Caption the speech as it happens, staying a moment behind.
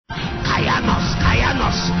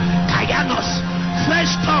Kayanos,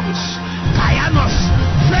 fresh tongues, Kayanos,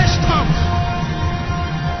 fresh tongues.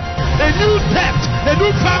 A new depth, a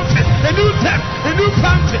new fountain, a new depth, a new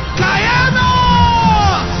fountain.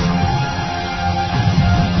 Kayanos!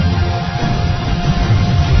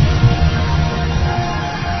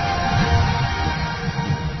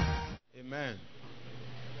 Amen.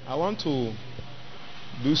 I want to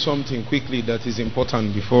do something quickly that is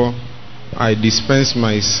important before I dispense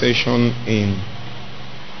my session in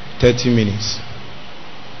 30 minutes.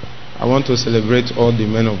 I want to celebrate all the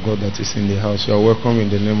men of God that is in the house. You are welcome in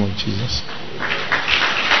the name of Jesus.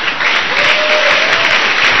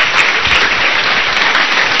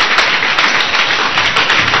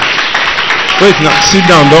 Wait, now sit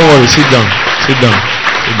down. Don't worry. Sit down. Sit down.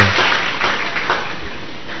 Sit down.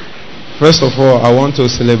 First of all, I want to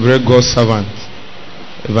celebrate God's servant,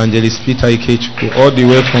 Evangelist Peter Udechukwu, all the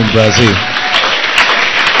way from Brazil.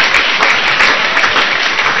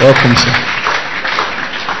 Welcome, sir.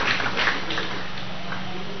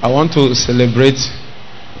 I want to celebrate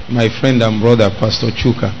my friend and brother, Pastor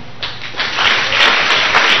Chuka.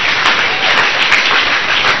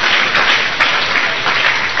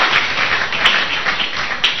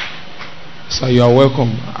 So you are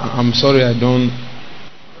welcome. I'm sorry I don't.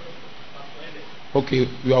 Okay,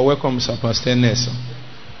 you are welcome, sir, Pastor Ness.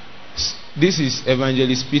 This is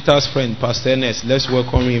Evangelist Peter's friend, Pastor Ness. Let's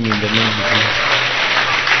welcome him in the name of Jesus.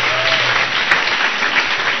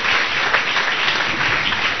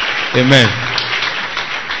 Amen.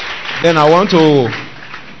 Then I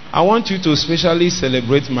want you to specially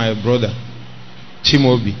celebrate my brother,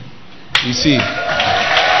 Chimobi. You see,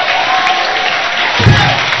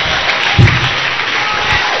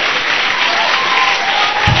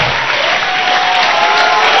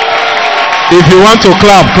 if you want to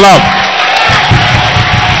clap, clap.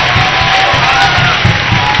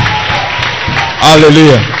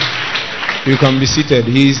 Hallelujah. You can be seated.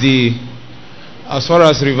 He is as far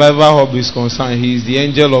as Revival Hub is concerned, he is the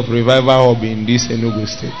angel of Revival Hub in this Enugu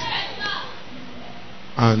state.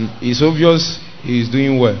 And it's obvious he is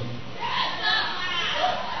doing well.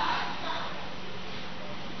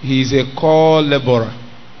 He is a core laborer.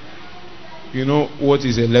 You know what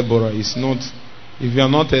is a laborer? It's not. If you are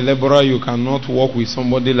not a laborer, you cannot work with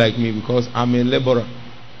somebody like me because I'm a laborer.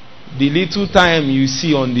 The little time you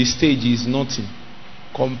see on the stage is nothing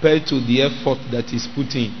compared to the effort that is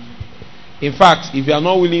put in. In fact, if you are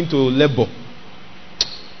not willing to labor,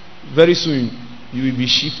 very soon you will be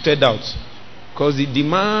shifted out because the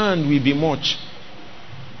demand will be much.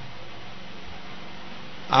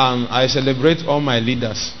 And I celebrate all my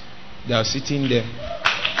leaders. They are sitting there.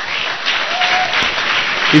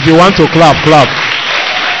 If you want to clap, clap.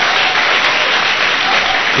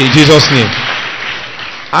 In Jesus' name.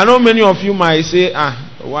 I know many of you might say,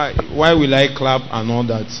 why will I clap and all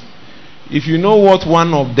that? If you know what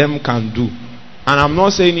one of them can do, and I'm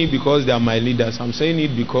not saying it because they are my leaders, I'm saying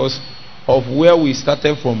it because of where we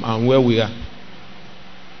started from and where we are.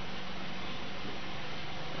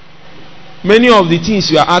 Many of the things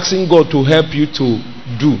you are asking God to help you to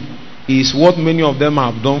do is what many of them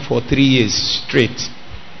have done for 3 years straight.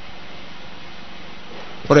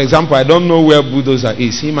 For example, I don't know where Bulldozer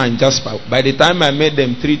is, him and Jasper. By the time I met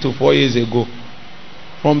them 3 to 4 years ago,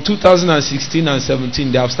 from 2016 and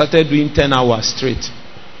 17, they have started doing 10 hours straight.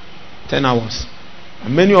 10 hours.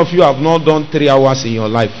 And many of you have not done 3 hours in your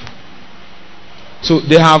life. So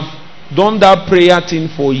they have done that prayer thing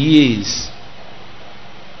for years.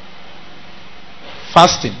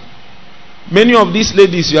 Fasting. Many of these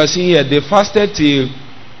ladies you are seeing here, they fasted till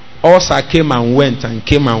ulcer came and went and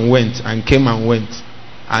came and went and came and went.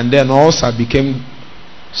 And then ulcer became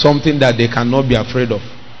something that they cannot be afraid of.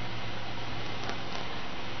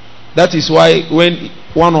 That is why when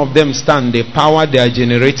one of them stand, the power they are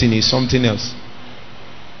generating is something else.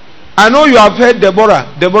 I know you have heard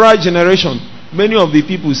Deborah generation. Many of the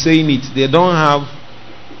people saying it, they don't have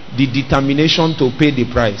the determination to pay the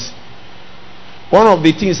price. One of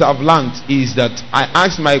the things I've learned is that I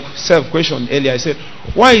asked myself a question earlier. I said,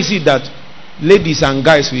 why is it that ladies and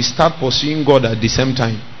guys will start pursuing God at the same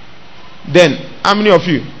time? Then, how many of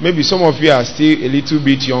you, maybe some of you are still a little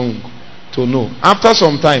bit young to know. After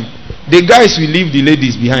some time, the guys will leave the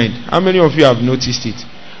ladies behind. How many of you have noticed it?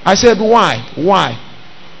 I said, why? Why?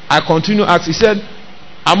 I continue asking. He said,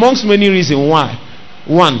 amongst many reasons why.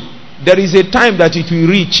 One, there is a time that it will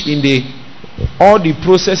reach in all the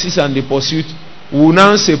processes and the pursuit. We will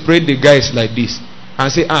now separate the guys like this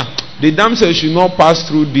and say, the damsel should not pass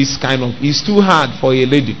through this kind of, it's too hard for a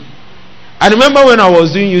lady. I remember when I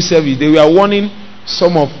was doing youth service, they were warning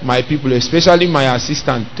some of my people, especially my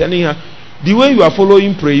assistant, telling her, the way you are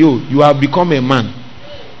following prayer, you have become a man.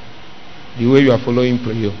 the way you are following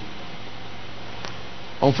prayer.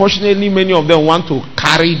 Unfortunately, many of them want to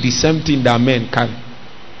carry the same thing that men carry.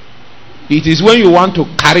 It is when you want to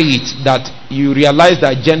carry it that you realize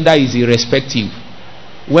that gender is irrespective.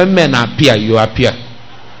 When men appear, you appear.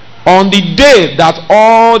 On the day that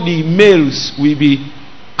all the males will be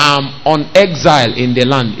on exile in the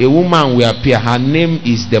land, a woman will appear. Her name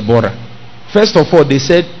is Deborah. First of all, they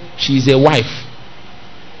said she is a wife.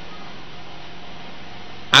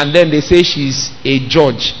 And then they say she is a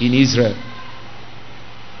judge in Israel.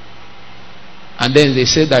 And then they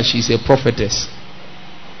say that she is a prophetess.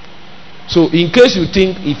 So in case you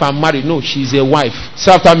think if I'm married, no, she is a wife.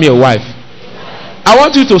 Say after me, a wife. I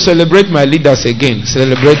want you to celebrate my leaders again.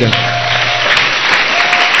 Celebrate them.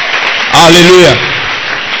 Hallelujah.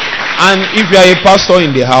 And if you are a pastor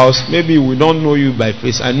in the house, maybe we don't know you by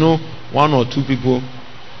face. I know one or two people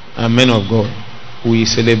are men of God. We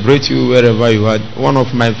celebrate you wherever you are. One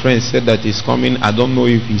of my friends said that he's coming. I don't know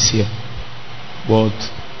if he's here. But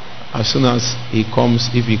as soon as he comes,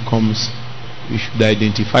 if he comes, you should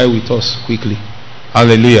identify with us quickly.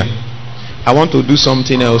 Hallelujah. I want to do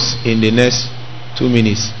something else in the next 2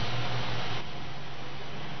 minutes.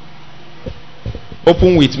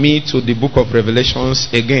 Open with me to the book of Revelations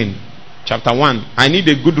again, chapter 1. I need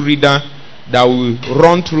a good reader that will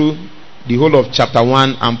run through the whole of chapter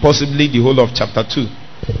 1 and possibly the whole of chapter 2.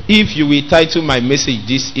 If you will title my message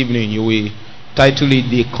this evening, you will title it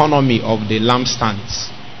The Economy of the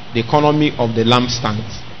Lampstands. The Economy of the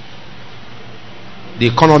Lampstands. The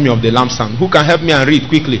Economy of the Lampstand. Who can help me and read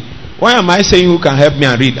quickly? Why am I saying who can help me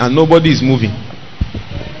and read and nobody is moving?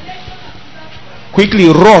 Quickly,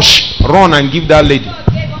 rush, run and give that lady. God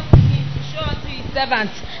gave unto him to show unto his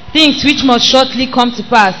servants things which must shortly come to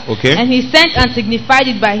pass. Okay. And he sent and signified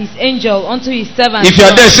it by his angel unto his servants. If you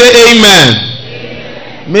are there, say amen.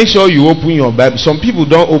 Amen. Make sure you open your Bible. Some people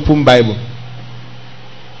don't open Bible.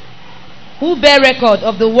 Who bear record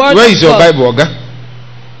of the word Where of is your God. Bible, Oga?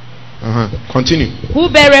 Continue. Who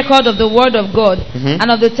bear record of the word of God and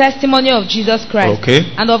of the testimony of Jesus Christ, Okay.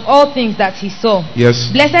 and of all things that he saw. Yes.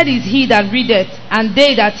 Blessed is he that readeth, and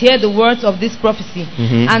they that hear the words of this prophecy,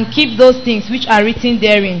 and keep those things which are written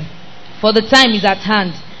therein, for the time is at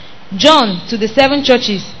hand. John, to the 7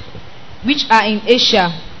 churches which are in Asia,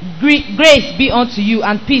 grace be unto you,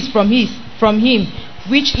 and peace from him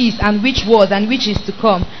which is, and which was, and which is to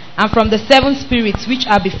come, and from the 7 spirits which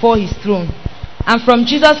are before his throne, and from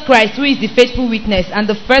Jesus Christ, who is the faithful witness, and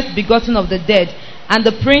the first begotten of the dead, and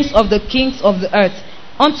the prince of the kings of the earth,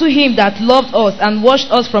 unto him that loved us, and washed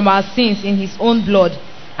us from our sins in his own blood,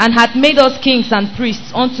 and hath made us kings and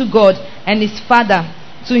priests unto God and his Father.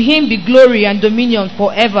 To him be glory and dominion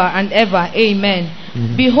forever and ever.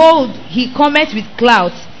 Amen. Behold, he cometh with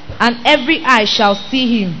clouds, and every eye shall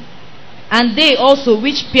see him, and they also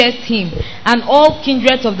which pierced him, and all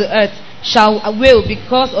kindreds of the earth shall wail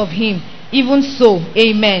because of him. Even so,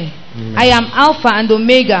 amen. I am Alpha and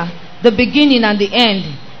Omega, the beginning and the end,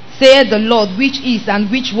 saith the Lord, which is, and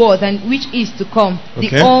which was, and which is to come,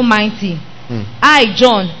 the Almighty. I,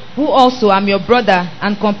 John, who also am your brother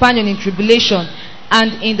and companion in tribulation,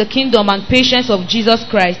 and in the kingdom and patience of Jesus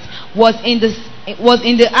Christ, was in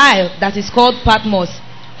the isle that is called Patmos,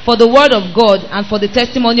 for the word of God and for the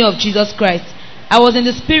testimony of Jesus Christ. I was in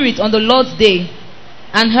the Spirit on the Lord's day,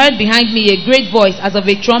 and heard behind me a great voice as of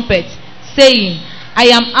a trumpet, saying, I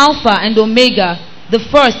am Alpha and Omega, the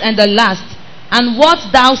first and the last. And what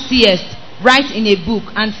thou seest, write in a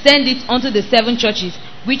book, and send it unto the 7 churches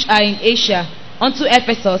which are in Asia, unto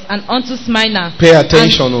Ephesus, and unto Smyrna. Pay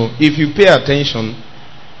attention. If you pay attention,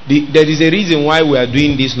 there is a reason why we are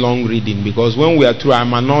doing this long reading, because when we are through, I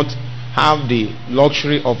might not have the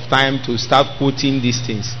luxury of time to start quoting these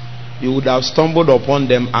things. You would have stumbled upon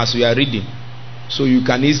them as we are reading, so you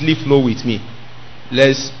can easily flow with me.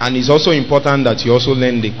 And it's also important that you also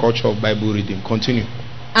learn the culture of Bible reading. Continue.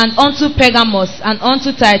 And unto Pergamos, and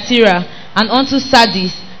unto Thyatira, and unto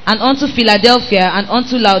Sardis, and unto Philadelphia, and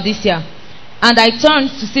unto Laodicea. And I turned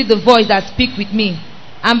to see the voice that spake with me.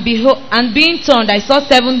 And being turned, I saw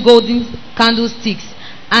 7 golden candlesticks,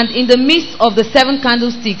 and in the midst of the 7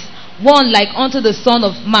 candlesticks, one like unto the Son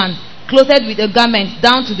of Man, clothed with a garment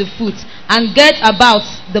down to the foot, and girt about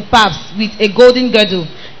the paps with a golden girdle.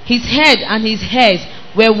 His head and his hairs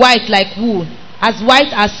were white like wool, as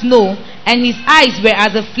white as snow, and his eyes were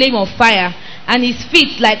as a flame of fire, and his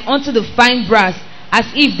feet like unto the fine brass, as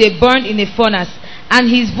if they burned in a furnace, and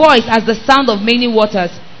his voice as the sound of many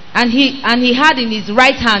waters. And he had in his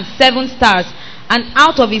right hand 7 stars, and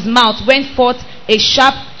out of his mouth went forth a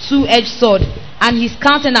sharp 2-edged sword, and his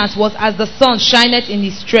countenance was as the sun shineth in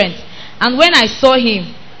his strength. And when I saw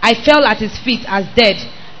him, I fell at his feet as dead.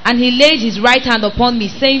 And he laid his right hand upon me,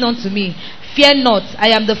 saying unto me, Fear not, I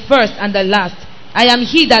am the first and the last. I am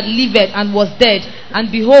he that liveth and was dead,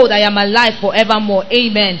 and behold, I am alive forevermore.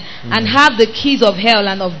 Amen. And have the keys of hell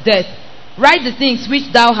and of death. Write the things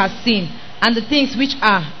which thou hast seen, and the things which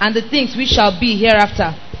are, and the things which shall be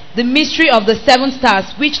hereafter. The mystery of the 7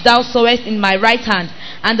 stars which thou sawest in my right hand,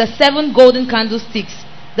 and the 7 golden candlesticks.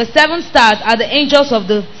 The 7 stars are the angels of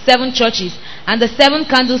the 7 churches, and the 7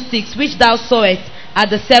 candlesticks which thou sawest are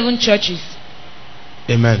the 7 churches.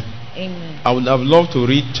 Amen. Amen. I would have loved to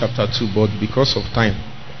read chapter 2, but because of time,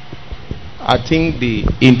 I think the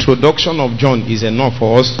introduction of John is enough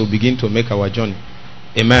for us to begin to make our journey.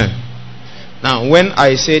 Amen. Now, when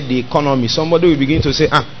I say the economy, somebody will begin to say,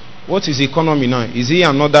 what is economy now? Is it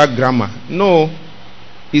another grammar? No.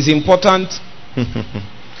 It's important.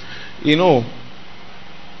 You know,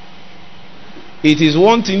 it is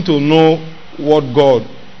one thing to know what God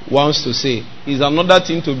wants to say. It's another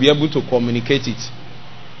thing to be able to communicate it.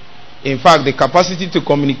 In fact, the capacity to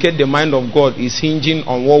communicate the mind of God is hinging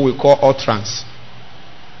on what we call utterance.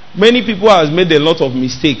 Many people have made a lot of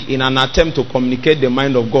mistake in an attempt to communicate the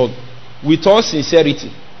mind of God with all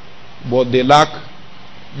sincerity, but they lack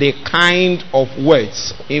the kind of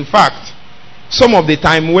words. In fact, some of the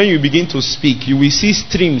time when you begin to speak, you will see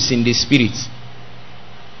streams in the spirit.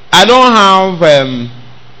 I don't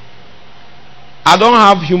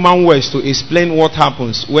have human words to explain what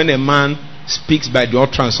happens when a man speaks by the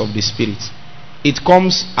utterance of the spirit. It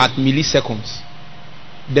comes at milliseconds.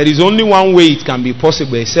 There is only one way it can be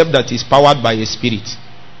possible, except that it's powered by a spirit.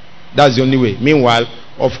 That's the only way. Meanwhile,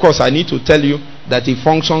 of course, I need to tell you that it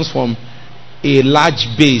functions from a large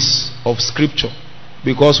base of scripture.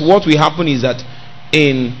 Because what will happen is that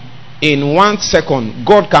in 1 second,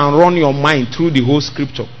 God can run your mind through the whole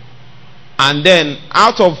scripture. And then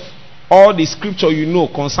out of all the scripture you know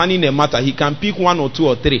concerning a matter, he can pick 1 or 2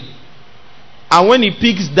 or 3. And when he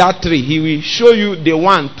picks that 3, he will show you the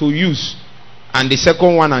one to use, and the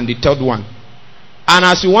second one, and the third one. And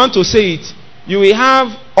as you want to say it, you will have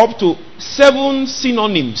up to 7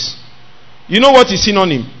 synonyms. You know what is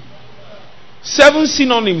synonym? 7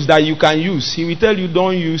 synonyms that you can use. He will tell you,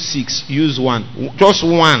 don't use 6, use 1. Just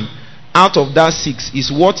 1 out of that 6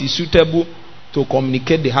 is what is suitable to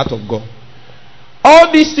communicate the heart of God.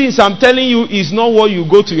 All these things I'm telling you is not what you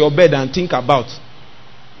go to your bed and think about.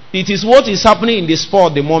 It is what is happening in the spur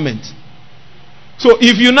of the moment. So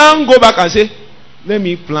if you now go back and say, let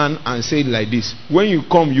me plan and say it like this, when you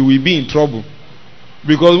come, you will be in trouble.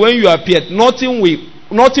 Because when you appear, nothing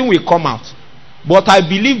will come out. But I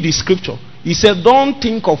believe the scripture. He said, don't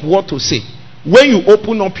think of what to say. When you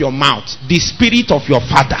open up your mouth, the spirit of your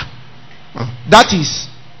father, that is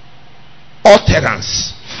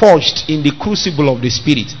utterance forged in the crucible of the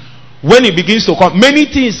spirit. When it begins to come, many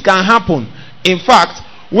things can happen. In fact,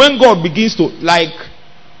 when God begins to, like,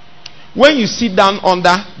 when you sit down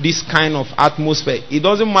under this kind of atmosphere, it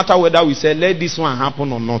doesn't matter whether we say let this one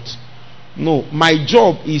happen or not. No, my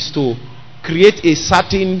job is to create a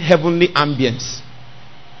certain heavenly ambience.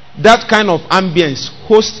 That kind of ambience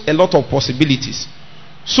hosts a lot of possibilities.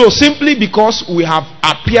 So simply because we have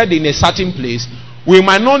appeared in a certain place, we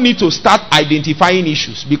might not need to start identifying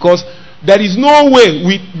issues, because there is no way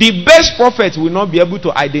the best prophet will not be able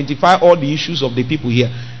to identify all the issues of the people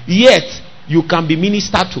here. Yet you can be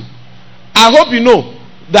ministered to. I hope you know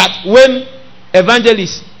that when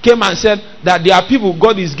evangelists came and said that there are people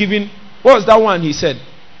God is giving, what was that one he said?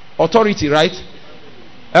 Authority, right?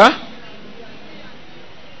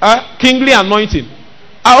 Kingly anointing.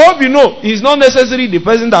 I hope you know it's not necessarily the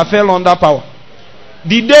person that fell under power.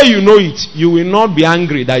 The day you know it, you will not be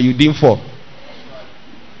angry that you didn't fall.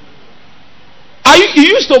 It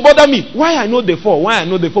used to bother me. Why I know they fall? Why I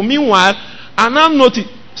know they fall? Meanwhile, I now notice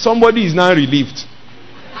somebody is now relieved.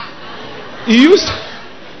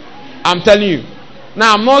 I'm telling you.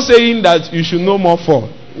 Now, I'm not saying that you should no more fall.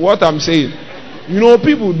 What I'm saying, you know,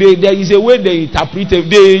 people, there is a way they interpret it.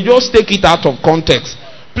 They just take it out of context.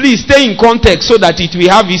 Please stay in context so that it will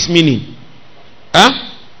have its meaning.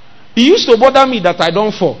 It used to bother me that I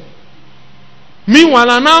don't fall. Meanwhile,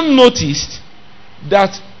 I now noticed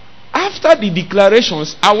that after the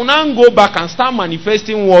declarations, I will now go back and start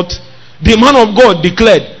manifesting what the man of God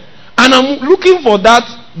declared. And I'm looking for that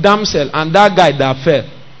damsel and that guy that fell.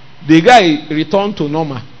 The guy returned to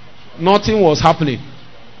normal. Nothing was happening.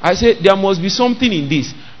 I said, there must be something in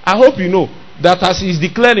this. I hope you know that as he's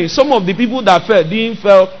declaring, some of the people that fell didn't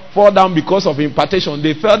fall down because of impartation.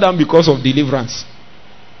 They fell down because of deliverance.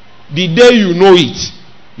 The day you know it,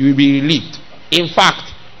 you will be relieved. In fact,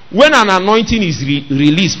 when an anointing is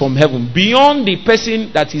released from heaven, beyond the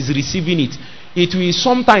person that is receiving it, it will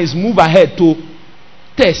sometimes move ahead to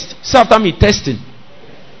Test. Say after me, testing.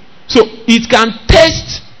 So it can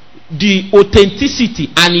test the authenticity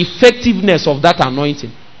and effectiveness of that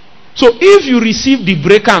anointing. So if you receive the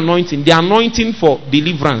breaker anointing, the anointing for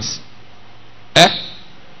deliverance,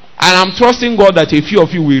 and I'm trusting God that a few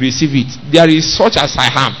of you will receive it. There is such as I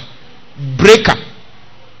have, breaker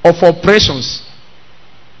of oppressions.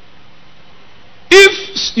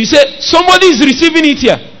 If you say somebody is receiving it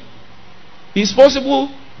here, it's possible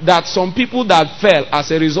that some people that fell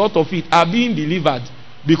as a result of it are being delivered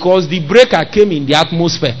because the breaker came in the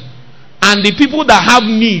atmosphere. And the people that have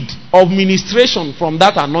need of ministration from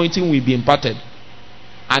that anointing will be imparted.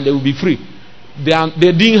 And they will be free. They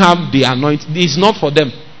didn't have the anointing. It's not for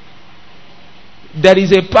them. There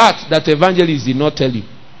is a part that evangelists did not tell you.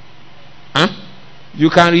 You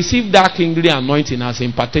can receive that kingly anointing as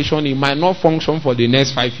impartation. It might not function for the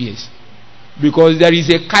next 5 years. Because there is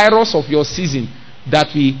a kairos of your season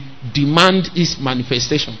that will demand its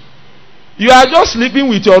manifestation. You are just sleeping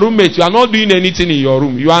with your roommate. You are not doing anything in your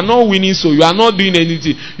room. You are not winning, so you are not doing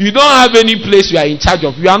anything. You don't have any place you are in charge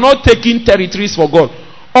of. You are not taking territories for God.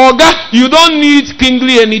 Oga, you don't need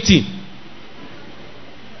kingly anything.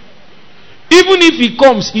 Even if it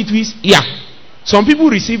comes, it will. Yeah. Some people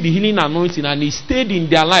received the healing anointing and it stayed in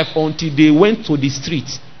their life until they went to the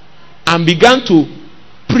streets and began to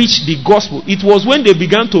preach the gospel. It was when they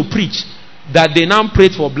began to preach that they now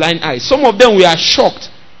prayed for blind eyes. Some of them were shocked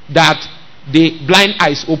that the blind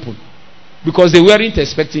eyes opened because they weren't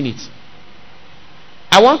expecting it.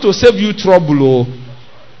 I want to save you trouble.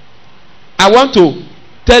 I want to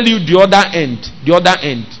tell you the other end. The other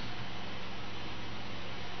end.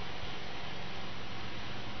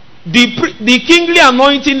 The kingly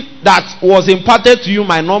anointing that was imparted to you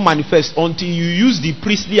might not manifest until you use the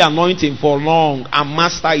priestly anointing for long and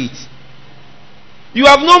master it. You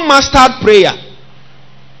have not mastered prayer.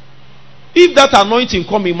 If that anointing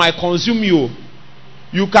come, it might consume you.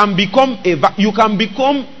 You can become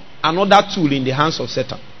another tool in the hands of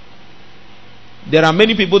Satan. There are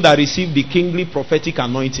many people that receive the kingly prophetic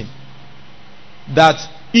anointing. That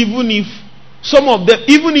even if some of them,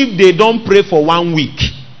 even if they don't pray for 1 week,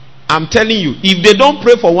 I'm telling you, if they don't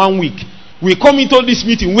pray for 1 week, we come into this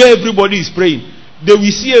meeting where everybody is praying, they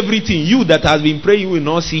will see everything. You that has been praying will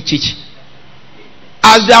not see church.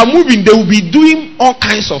 As they are moving, they will be doing all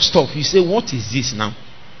kinds of stuff. You say, what is this now?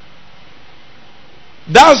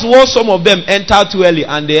 That's what some of them entered too early,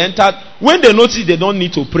 and they entered when they notice they don't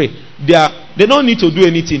need to pray. They don't need to do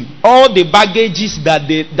anything. All the baggages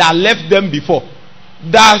that left them before,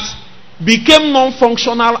 that became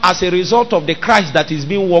non-functional as a result of the Christ that is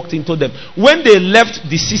being worked into them. When they left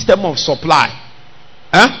the system of supply,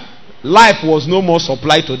 life was no more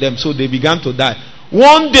supply to them, so they began to die.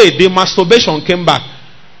 One day, the masturbation came back.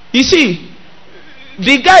 You see,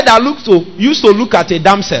 the guy that used to look at a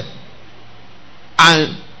damsel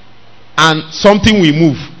and something will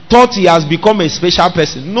move, thought he has become a special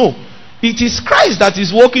person. No, it is Christ that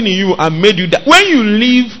is working in you and made you that. When you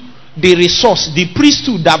leave the resource, the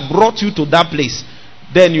priesthood that brought you to that place,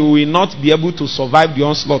 then you will not be able to survive the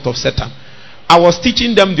onslaught of Satan. I was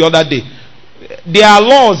teaching them the other day. There are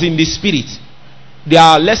laws in the spirit. There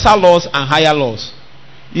are lesser laws and higher laws.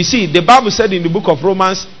 You see, the Bible said in the book of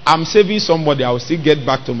Romans, I'm saving somebody, I will still get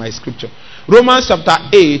back to my scripture. Romans chapter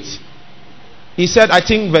 8, he said, I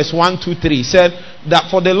think verse 1, 2, 3, he said that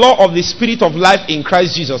for the law of the spirit of life in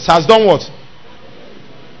Christ Jesus has done what?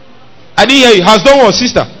 I didn't hear you. Has done what,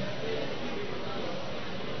 sister?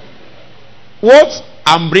 What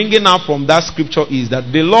I'm bringing out from that scripture is that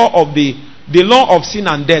the law of sin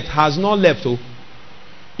and death has not left.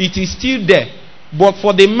 It is still there. But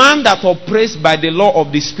for the man that operates by the law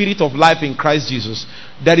of the spirit of life in Christ Jesus,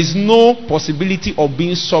 there is no possibility of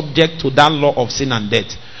being subject to that law of sin and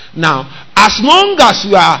death. Now, as long as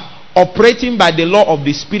you are operating by the law of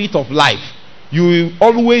the spirit of life, you will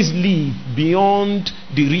always live beyond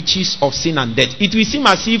the riches of sin and death. It will seem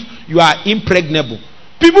as if you are impregnable.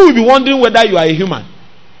 People will be wondering whether you are a human.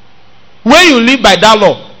 When you live by that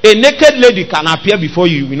law, a naked lady can appear before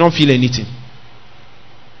you, you will not feel anything.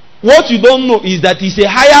 What you don't know is that it's a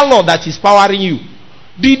higher law that is powering you.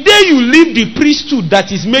 The day you leave the priesthood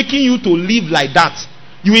that is making you to live like that,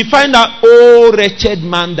 you will find out, oh wretched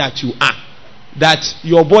man that you are, that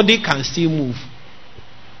your body can still move.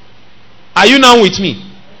 Are you now with me?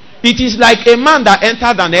 It is like a man that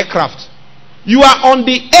entered an aircraft. You are on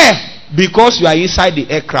the air because you are inside the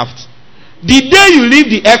aircraft. The day you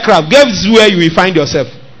leave the aircraft, guess where you will find yourself?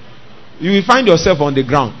 You will find yourself on the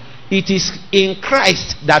ground. It is in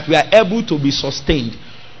Christ that we are able to be sustained.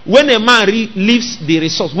 When a man leaves the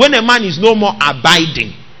resource, when a man is no more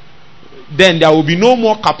abiding, then there will be no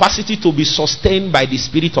more capacity to be sustained by the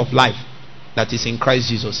spirit of life that is in Christ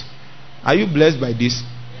Jesus. Are you blessed by this?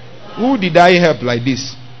 Who did I help like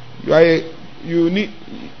this?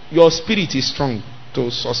 Your spirit is strong to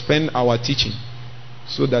suspend our teaching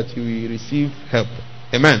so that you will receive help.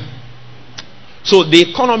 Amen. So the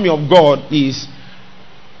economy of God is,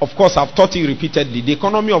 of course, I've taught you repeatedly, the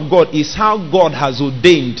economy of God is how God has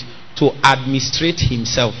ordained to administrate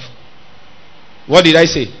himself. What did I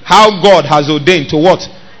say? How God has ordained to what?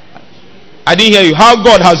 I didn't hear you. How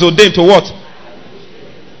God has ordained to what?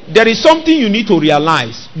 There is something you need to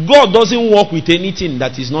realize. God doesn't work with anything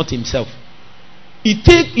that is not himself.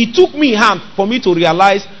 It took me hand for me to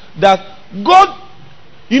realize that God,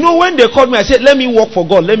 when they called me, I said, let me work for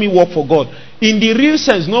God, let me work for God. In the real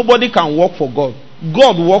sense, nobody can work for God.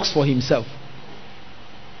 God works for himself.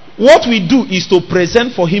 What we do is to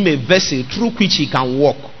present for him a vessel through which he can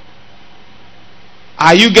walk.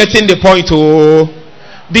 Are you getting the point? Oh,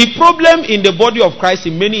 the problem in the body of Christ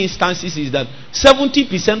in many instances is that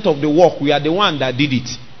 70% of the work, we are the one that did it.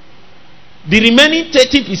 The remaining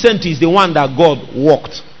 30% is the one that God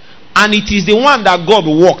worked. And it is the one that God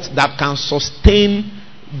worked that can sustain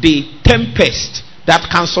the tempest, that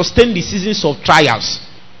can sustain the seasons of trials.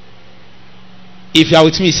 If you are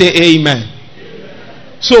with me, say amen.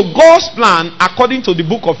 So God's plan, according to the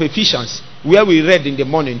book of Ephesians, where we read in the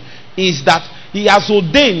morning, is that he has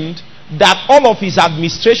ordained that all of his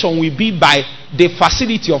administration will be by the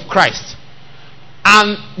facility of Christ.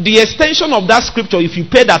 And the extension of that scripture, if you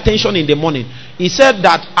paid attention in the morning, he said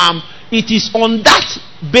that it is on that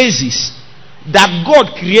basis that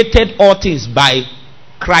God created all things by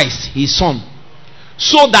Christ, his son.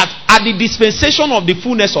 So that at the dispensation of the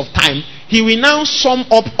fullness of time, he will now sum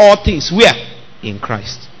up all things. Where? In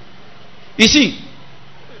Christ. You see,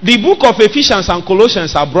 the book of Ephesians and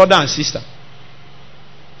Colossians are brother and sister.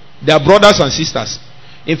 They are brothers and sisters.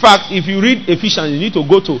 In fact, if you read Ephesians, you need to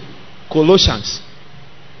go to Colossians.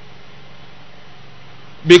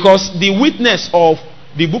 Because the witness of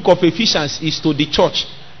the book of Ephesians is to the church.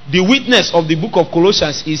 The witness of the book of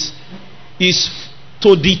Colossians is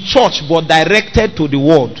to the church, but directed to the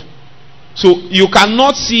world. So you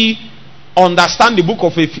cannot understand the book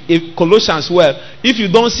of Colossians well if you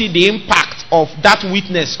don't see the impact of that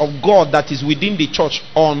witness of God that is within the church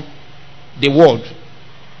on the world.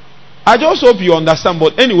 I just hope you understand.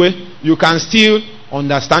 But anyway, you can still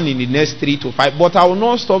understand in the next 3 to 5. But I will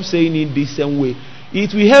not stop saying it the same way.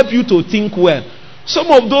 It will help you to think well. Some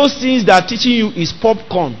of those things that are teaching you is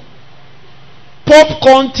popcorn.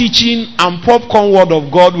 Popcorn teaching and popcorn word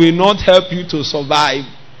of God will not help you to survive.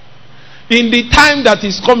 In the time that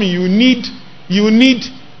is coming, you need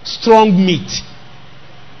strong meat.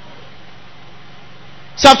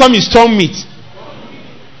 Sometimes it's strong meat.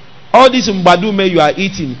 All this mbadume you are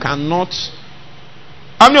eating cannot.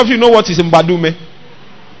 How many of you know what is mbadume?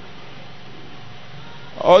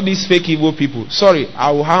 All these fake Igbo people. Sorry,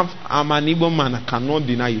 I'm an Igbo man. I cannot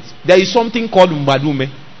deny it. There is something called mbadume.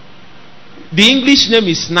 The English name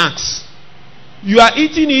is snacks. You are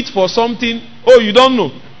eating it for something. Oh, you don't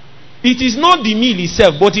know. It is not the meal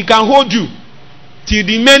itself, but it can hold you till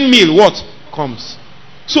the main meal what comes.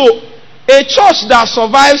 So a church that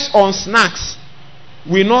survives on snacks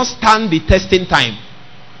will not stand the testing time.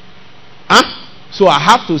 So I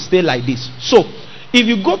have to stay like this. So if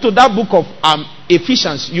you go to that book of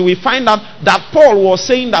Ephesians, you will find out that Paul was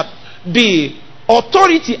saying that the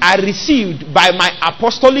authority I received by my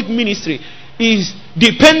apostolic ministry is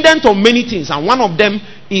dependent on many things, and one of them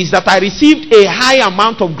is that I received a high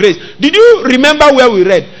amount of grace. Did you remember where we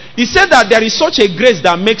read? He said that there is such a grace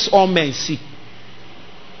that makes all men see.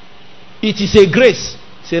 It is a grace.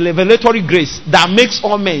 It's a revelatory grace that makes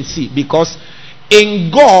all men see, because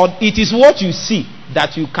in God it is what you see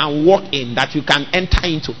that you can walk in, that you can enter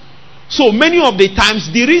into. So many of the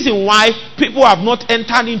times the reason why people have not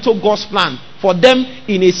entered into God's plan for them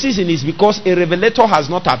in a season is because a revelator has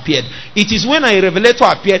not appeared. It is when a revelator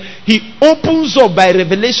appeared, he opens up by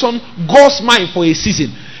revelation God's mind for a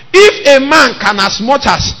season. If a man can as much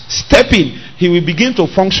as step in, he will begin to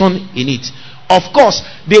function in it. Of course,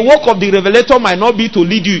 the work of the revelator might not be to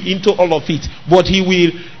lead you into all of it, but he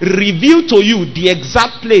will reveal to you the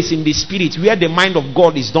exact place in the spirit where the mind of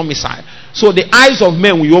God is domiciled. So the eyes of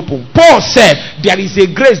men will open. Paul said there is a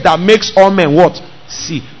grace that makes all men what?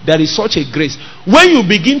 See. There is such a grace. When you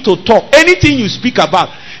begin to talk, anything you speak about,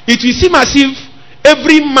 it will seem as if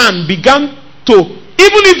every man began to,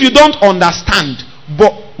 even if you don't understand,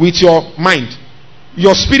 but with your mind,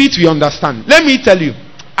 your spirit will understand. Let me tell you,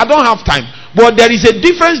 I don't have time, but there is a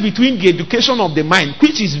difference between the education of the mind,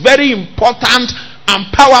 which is very important and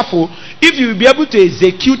powerful if you will be able to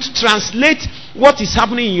execute, translate what is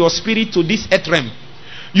happening in your spirit to this earth realm.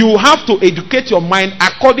 You have to educate your mind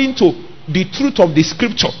according to the truth of the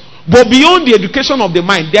scripture. But beyond the education of the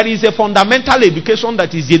mind, there is a fundamental education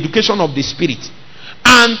that is the education of the spirit.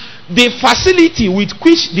 And the facility with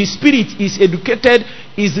which the spirit is educated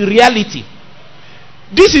is reality.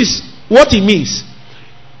 This is what it means.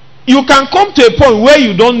 You can come to a point where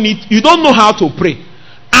you don't know how to pray.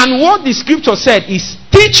 And what the scripture said is,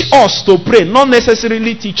 teach us to pray, not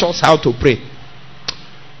necessarily teach us how to pray.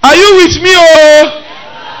 Are you with me? Oh,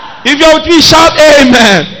 if you're with me, shout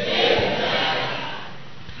amen.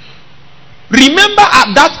 Remember,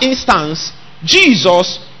 at that instance,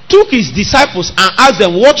 Jesus took his disciples and asked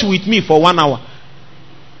them, watch with me for 1 hour.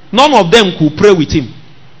 None of them could pray with him.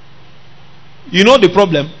 You know the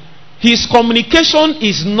problem? His communication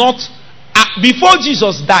is not, before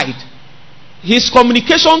Jesus died, his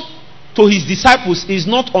communication to his disciples is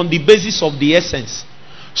not on the basis of the essence.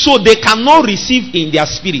 So they cannot receive in their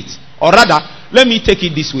spirit. Or rather, let me take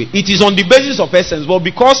it this way. It is on the basis of essence, but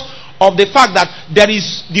because of the fact that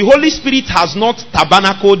the Holy Spirit has not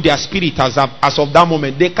tabernacled their spirit as of that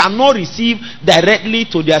moment, they cannot receive directly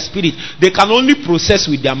to their spirit. They can only process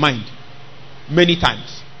with their mind many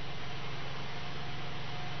times.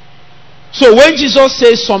 So when Jesus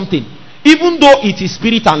says something, even though it is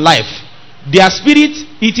spirit and life, their spirit,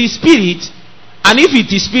 it is spirit, and if it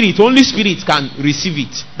is spirit, only spirit can receive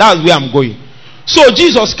it. That's where I'm going. So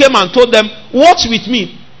Jesus came and told them, watch with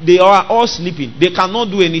me. They are all sleeping. They cannot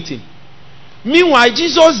do anything. Meanwhile,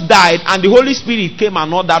 Jesus died and the Holy Spirit came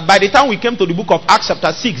and all that. By the time we came to the book of Acts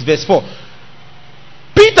chapter 6 verse 4,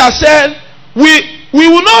 Peter said, we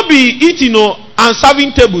will not be eating and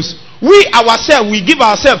serving tables. We ourselves, we give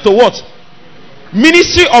ourselves to what?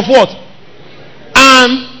 Ministry of what?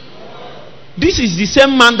 And this is the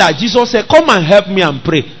same man that Jesus said, come and help me and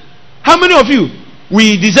pray. How many of you,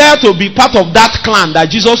 we desire to be part of that clan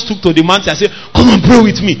that Jesus took to the mountain and said, come and pray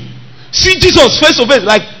with me? See Jesus face to face,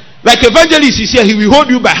 like evangelist is here, he will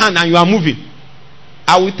hold you by hand and you are moving.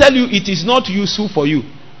 I will tell you, it is not useful for you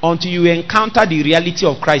until you encounter the reality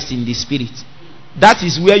of Christ in the spirit. That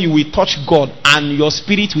is where you will touch God and your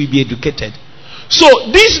spirit will be educated. So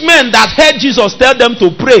these men that heard Jesus tell them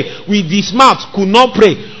to pray with his mouth could not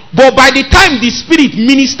pray. But by the time the spirit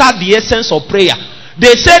ministered the essence of prayer,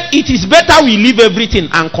 they said it is better we leave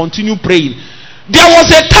everything and continue praying. There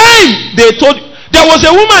was a time there was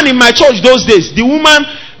a woman in my church those days. The woman,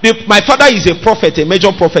 my father is a prophet, a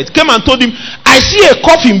major prophet, came and told him, I see a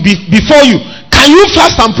coffin before you. Can you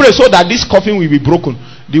fast and pray so that this coffin will be broken?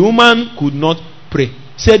 The woman could not pray.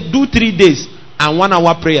 Said, do 3 days and 1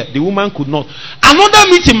 hour prayer. The woman could not. Another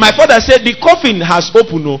meeting, my father said, the coffin has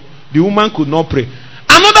opened. No, the woman could not pray.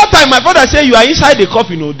 Another time, my father said, you are inside the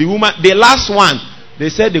coffin. No, the woman, the last one, they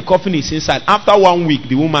said the coffin is inside. After 1 week,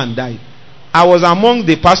 the woman died. I was among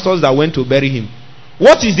the pastors that went to bury him.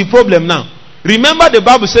 What is the problem now? Remember the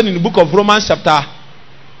Bible said in the book of Romans chapter,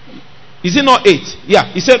 is it not 8?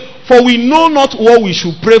 Yeah, it said, for we know not what we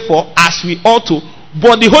should pray for as we ought to,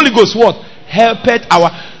 but the Holy Ghost what? Helpeth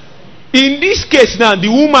our. In this case now, the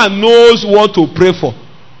woman knows what to pray for.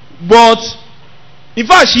 But, in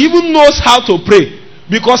fact, she even knows how to pray.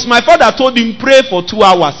 Because my father told him pray for 2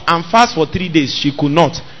 hours and fast for 3 days. She could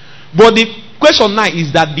not. But the question now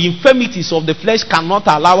is that the infirmities of the flesh cannot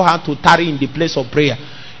allow her to tarry in the place of prayer.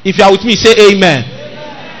 If you are with me, say amen.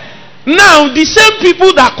 Now, the same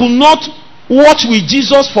people that could not watch with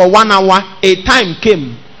Jesus for 1 hour, a time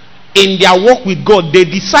came in their walk with God. They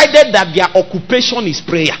decided that their occupation is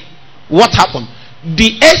prayer. What happened?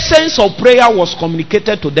 The essence of prayer was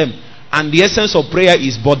communicated to them. And the essence of prayer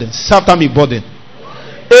is burden. Say after me, burden.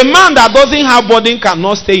 A man that doesn't have burden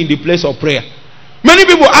cannot stay in the place of prayer. Many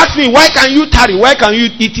people ask me, why can you tarry? Why can you?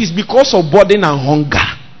 It is because of burden and hunger.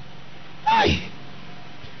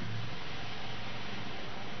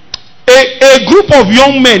 A group of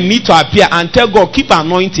young men need to appear and tell God, keep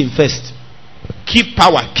anointing first. Keep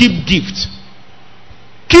power. Keep gift.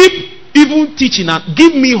 Keep even teaching and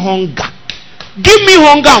give me hunger. Give me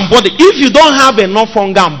hunger and burden. If you don't have enough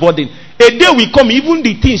hunger and burden, a day will come, even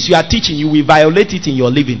the things you are teaching, you will violate it in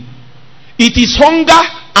your living. It is hunger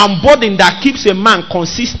and burden that keeps a man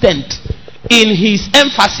consistent in his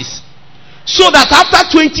emphasis. So that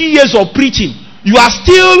after 20 years of preaching, you are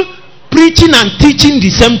still preaching and teaching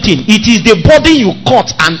the same thing. It is the burden you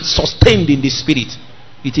caught and sustained in the spirit.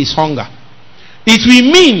 It is hunger. It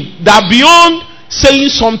will mean that beyond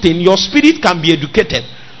saying something, your spirit can be educated.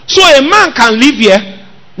 So a man can live here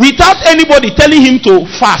without anybody telling him to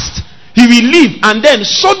fast. He will leave and then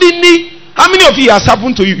suddenly, how many of you has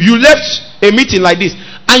happened to you? You left a meeting like this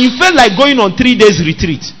and you felt like going on 3 days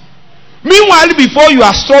retreat. Meanwhile, before you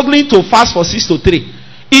are struggling to fast for 6 to 3,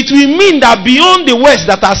 it will mean that beyond the words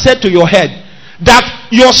that are said to your head, that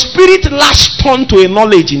your spirit latched on to a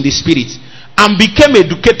knowledge in the spirit and became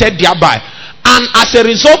educated thereby. And as a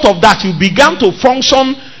result of that, you began to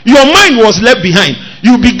function. Your mind was left behind.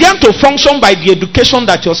 You began to function by the education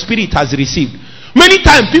that your spirit has received. Many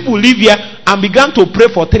times people live here and began to pray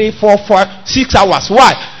for 3, 4, 5, 6 hours.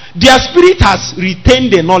 Why? Their spirit has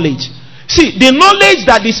retained the knowledge. See, the knowledge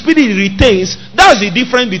that the spirit retains, that's the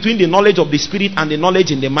difference between the knowledge of the spirit and the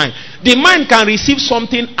knowledge in the mind. The mind can receive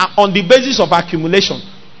something on the basis of accumulation,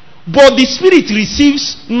 but the spirit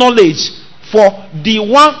receives knowledge for the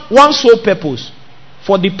one sole purpose,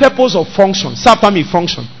 for the purpose of function. Certainly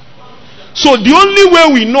function. So the only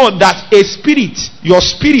way we know that a spirit, your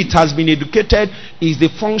spirit has been educated, is the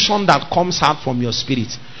function that comes out from your spirit.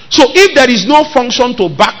 So if there is no function to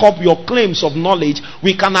back up your claims of knowledge,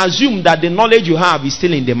 we can assume that the knowledge you have is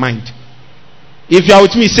still in the mind. If you are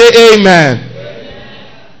with me, say amen.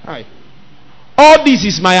 Amen. All right. All this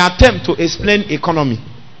is my attempt to explain economy.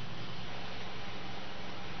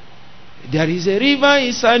 There is a river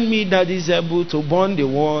inside me that is able to burn the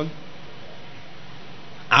world.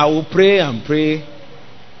 I will pray and pray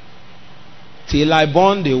till I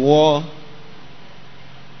burn the wall.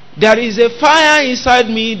 There is a fire inside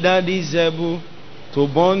me that is able to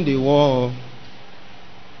burn the wall.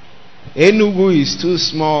 Enugu is too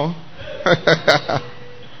small.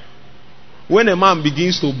 When a man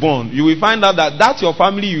begins to burn, you will find out that your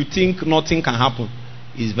family you think nothing can happen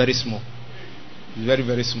is very small. It's very,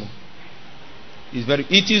 very small.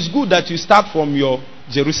 It is good that you start from your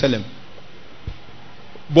Jerusalem.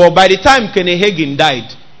 But by the time Kenneth Hagin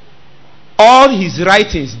died, all his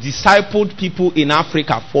writings discipled people in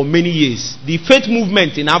Africa for many years. The faith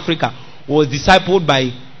movement in Africa was discipled by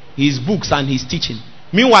his books and his teaching.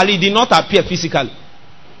 Meanwhile, he did not appear physically.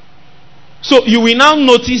 So you will now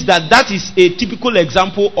notice that is a typical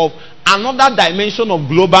example of another dimension of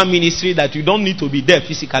global ministry, that you don't need to be there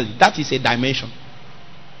physically. That is a dimension.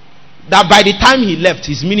 That by the time he left,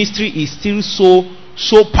 his ministry is still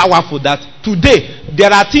so powerful that today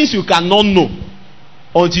there are things you cannot know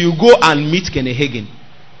until you go and meet Kenneth Hagin.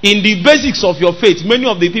 In the basics of your faith, many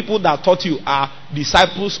of the people that taught you are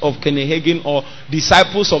disciples of Kenneth Hagin, or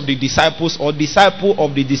disciples of the disciples, or disciple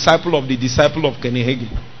of the disciple of the disciple of Kenneth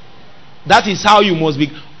Hagin. That is how you must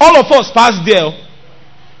be. All of us pass there.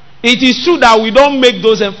 It is true that we don't make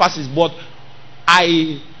those emphases, but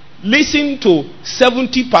I listen to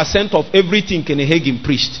 70% of everything Kenneth Hagin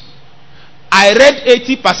preached. I read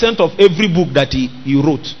 80% of every book that he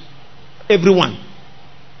wrote. Everyone.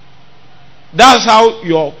 That's how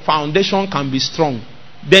your foundation can be strong.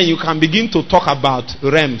 Then you can begin to talk about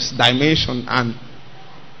realms, dimension, and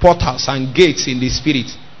portals and gates in the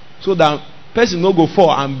spirit, so that person no go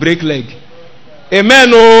fall and break leg. Amen.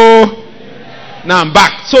 Oh. Amen. Now I'm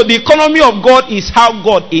back. So the economy of God is how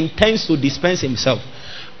God intends to dispense himself.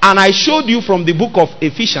 And I showed you from the book of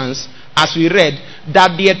Ephesians, as we read,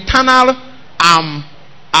 that the eternal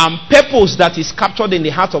purpose that is captured in the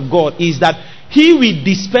heart of God is that he will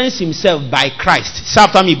dispense himself by Christ. Say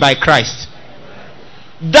after me, by Christ.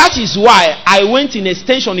 That is why I went in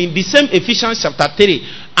extension in the same Ephesians chapter 3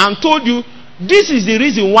 and told you this is the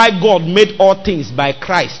reason why God made all things by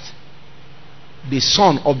Christ, the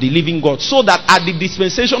Son of the living God, so that at the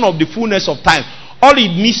dispensation of the fullness of time, all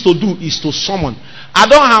it needs to do is to summon. I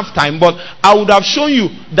don't have time, but I would have shown you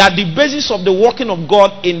that the basis of the working of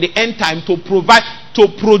God in the end time to provide, to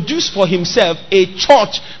produce for himself a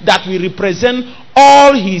church that will represent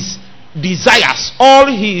all his desires, all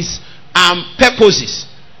his purposes.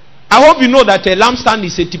 I hope you know that a lampstand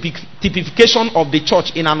is a typification of the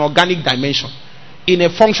church in an organic dimension, in a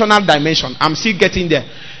functional dimension. I'm still getting there.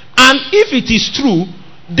 And if it is true,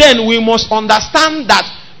 then we must understand that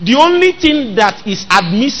the only thing that is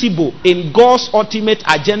admissible in God's ultimate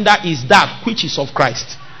agenda is that which is of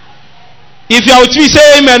Christ. If you are with me,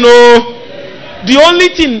 say amen. Oh. Amen. The only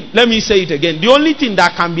thing, let me say it again, the only thing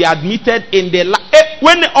that can be admitted in the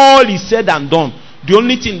when all is said and done, the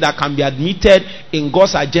only thing that can be admitted in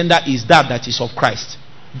God's agenda is that is of Christ.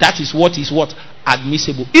 That is what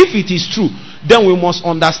admissible. If it is true, then we must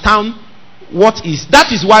understand what is. That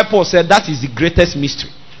is why Paul said that is the greatest mystery.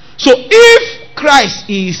 So if Christ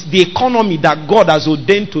is the economy that God has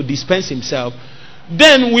ordained to dispense himself,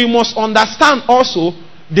 then we must understand also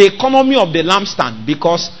the economy of the lampstand,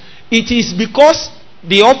 because it is because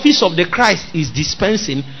the office of the Christ is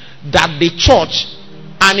dispensing that the church,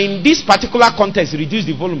 and in this particular context, reduce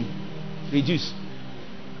the volume. Reduce.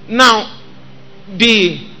 Now,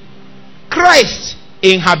 the Christ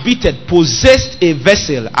inhabited, possessed a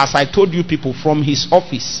vessel, as I told you people, from his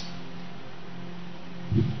office.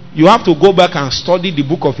 You have to go back and study the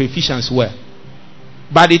book of Ephesians well.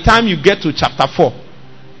 By the time you get to chapter 4,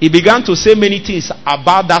 he began to say many things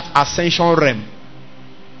about that ascension realm.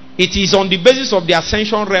 It is on the basis of the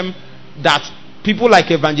ascension realm that people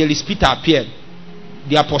like Evangelist Peter appeared,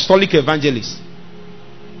 the apostolic evangelist.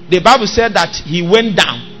 The Bible said that he went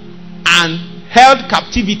down and held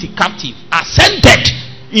captivity captive, ascended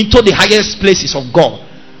into the highest places of God.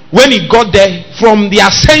 When he got there, from the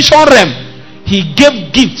ascension realm, he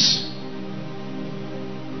gave gifts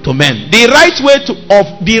to men. The right way of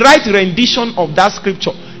the right rendition of that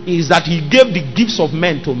scripture is that he gave the gifts of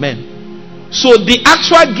men to men. So the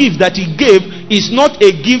actual gift that he gave is not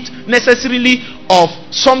a gift necessarily of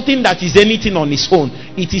something that is anything on its own.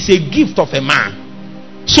 It is a gift of a man.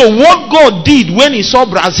 So what God did when he saw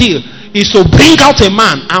Brazil is to bring out a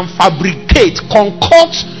man and fabricate,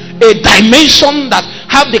 concoct a dimension that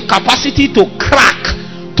have the capacity to crack,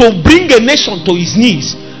 to bring a nation to his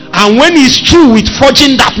knees. And when he's through with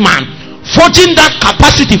forging that man, forging that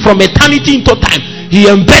capacity from eternity into time,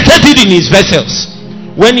 he embedded it in his vessels.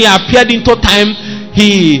 When he appeared into time,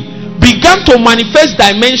 he began to manifest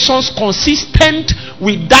dimensions consistent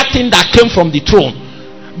with that thing that came from the throne.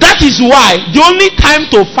 That is why the only time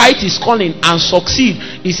to fight his calling and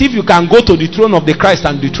succeed is if you can go to the throne of the Christ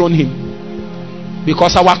and dethrone him.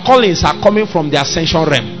 Because our callings are coming from the ascension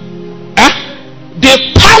realm. The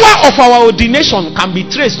power of our ordination can be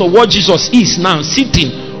traced to what Jesus is now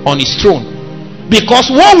sitting on his throne.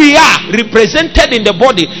 Because what we are represented in the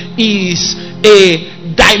body is a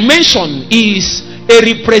dimension, is a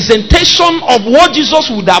representation of what Jesus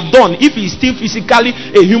would have done if he is still physically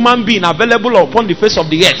a human being available upon the face of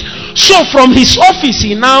the earth. So from his office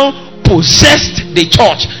he now possessed the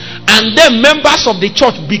church, and then members of the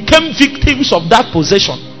church became victims of that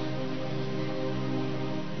possession,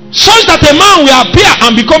 such that a man will appear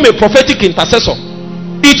and become a prophetic intercessor.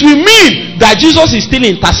 It will mean that Jesus is still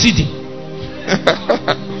interceding.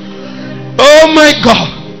 Oh my God,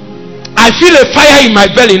 I feel a fire in my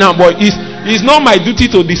belly now, but it's not my duty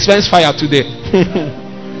to dispense fire today.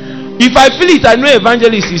 If I feel it, I know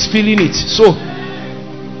evangelist is feeling it. So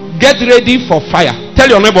get ready for fire. Tell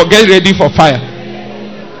your neighbor, get ready for fire.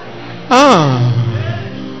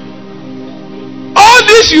 All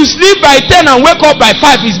this you sleep by 10 and wake up by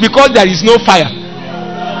 5 is because there is no fire.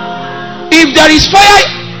 If there is fire,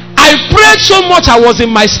 I prayed so much I was in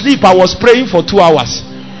my sleep. I was praying for 2 hours.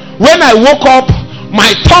 When I woke up,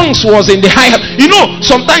 my tongues was in the high. You know,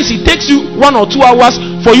 sometimes it takes you 1 or 2 hours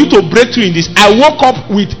for you to break through in this. I woke up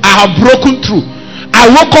with, I have broken through. I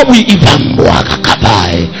woke up with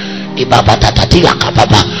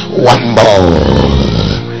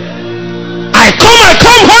I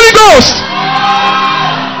come, Holy Ghost.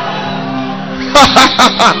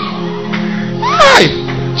 Hi,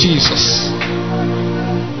 Jesus.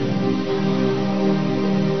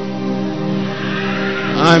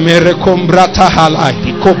 I'm a recombrata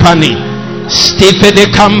halai kopani Stefene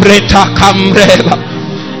cambreta cambrela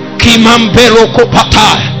kimambero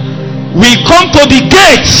kopata. We come to the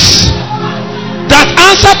gates that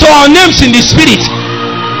answer to our names in the spirit.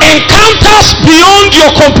 Encounters beyond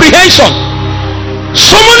your comprehension.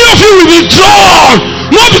 So many of you will be drawn,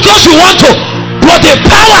 not because you want to, but the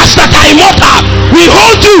powers that are immortal will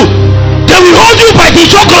hold you. They will hold you by the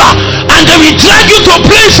jugular, and they will drag you to a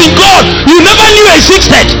place in God you never knew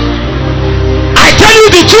existed. I tell you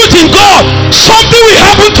the truth, in God something will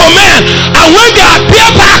happen to men, and when they appear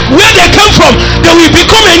back where they came from, they will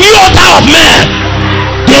become a new order of men.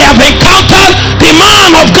 They have encountered the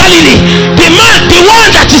man of Galilee, the one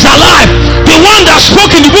that is alive, the one that spoke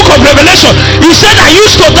in the book of Revelation. He said, I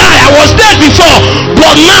used to die, I was dead before,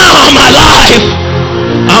 but now I'm alive.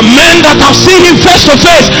 And men that have seen him face to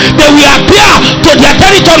face, they will appear to their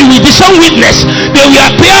territory with the same witness. They will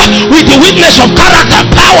appear with the witness of character and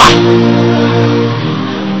power.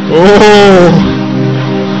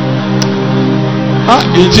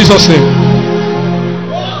 In Jesus' name.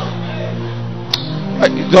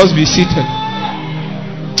 Just be seated.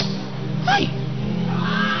 Hi.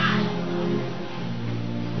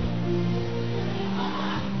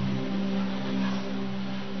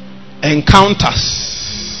 Encounters.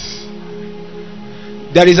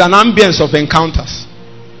 There is an ambience of encounters.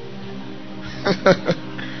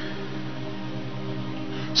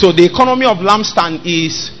 So the economy of Lampstand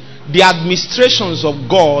is the administrations of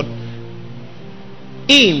God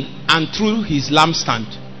in and through his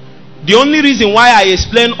lampstand. The only reason why I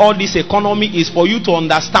explain all this economy is for you to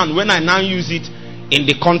understand when I now use it in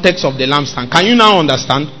the context of the lampstand. Can you now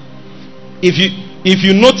understand? If if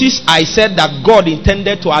you notice, I said that God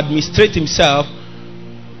intended to administrate himself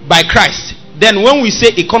by Christ. Then when we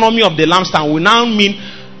say economy of the lampstand, we now mean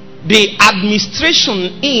the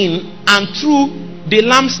administration in and through the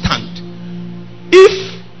lampstand.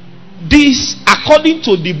 If this, according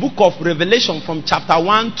to the book of Revelation from chapter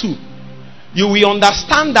 1-2, you will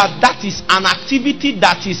understand that that is an activity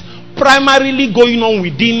that is primarily going on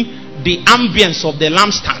within the ambience of the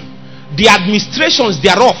lampstand, the administrations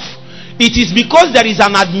thereof. It is because there is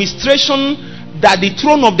an administration that the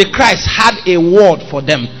throne of the Christ had a word for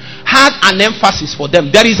them, had an emphasis for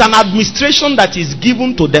them. There is an administration that is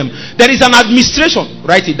given to them. There is an administration,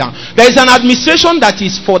 write it down. There is an administration that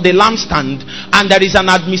is for the lampstand, and there is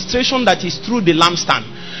an administration that is through the lampstand.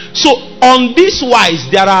 So on this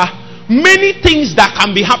wise, there are many things that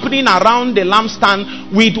can be happening around the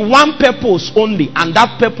lampstand with one purpose only, and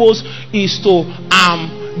that purpose is to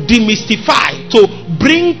demystify, to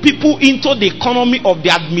bring people into the economy of the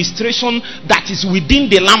administration that is within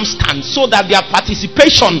the lampstand, so that their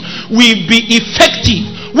participation will be effective.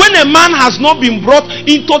 When a man has not been brought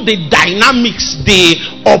into the dynamics, the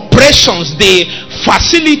operations, the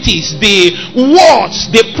facilities, the words,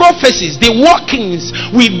 the prophecies, the workings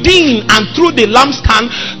within and through the lampstand,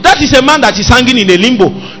 that is a man that is hanging in a limbo.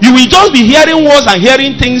 You will just be hearing words and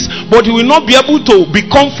hearing things, but you will not be able to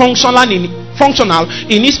become functional in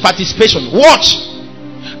his participation. Watch.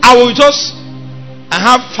 I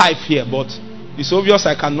have 5 here, but it's obvious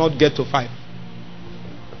I cannot get to 5.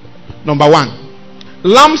 Number 1,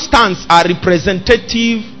 lampstands are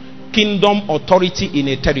representative kingdom authority in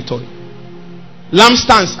a territory.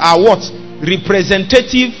 Lampstands are what?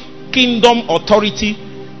 Representative kingdom authority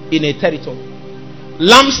in a territory.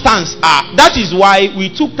 Lampstands are, that is why we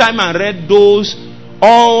took time and read those,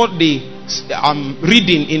 all the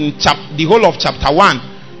reading in the whole of chapter 1,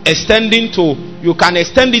 extending to, you can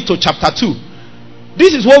extend it to chapter 2.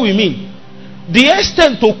 This is what we mean. The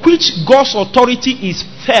extent to which God's authority is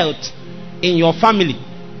felt in your family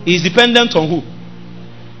is dependent on who?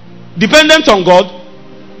 Dependent on God?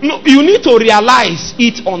 No, you need to realize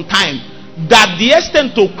it on time, that the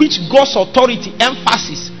extent to which God's authority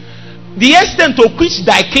emphasis, the extent to which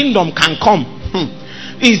thy kingdom can come,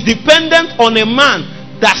 is dependent on a man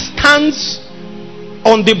that stands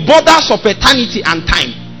on the borders of eternity and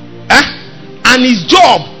time. And his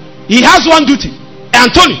job, he has one duty.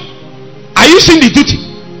 Anthony, are you seeing the duty?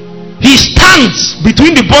 He stands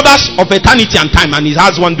between the borders of eternity and time, and he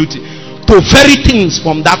has one duty: to ferry things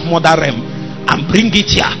from that mother realm and bring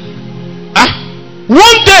it here.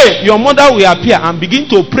 One day your mother will appear and begin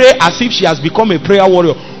to pray as if she has become a prayer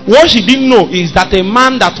warrior. What she didn't know is that a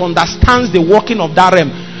man that understands the working of that realm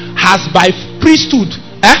has by priesthood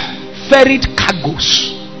ferried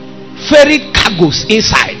cargoes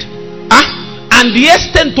inside. And the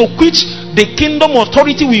extent to which the kingdom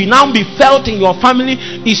authority will now be felt in your family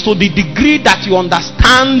is to the degree that you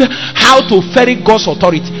understand how to ferry God's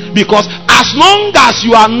authority. Because as long as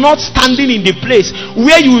you are not standing in the place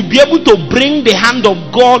where you will be able to bring the hand of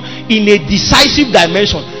God in a decisive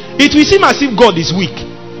dimension, it will seem as if God is weak.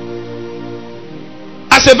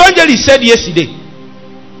 As evangelist said yesterday,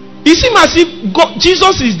 it seems as if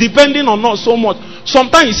Jesus is depending on us so much.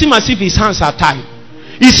 Sometimes it seems as if his hands are tied.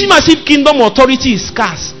 It seems as if kingdom authority is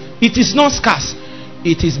scarce. It is not scarce.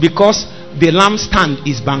 It is because the lampstand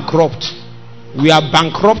is bankrupt. We are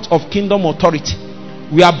bankrupt of kingdom authority.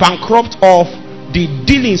 We are bankrupt of the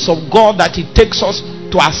dealings of God, that it takes us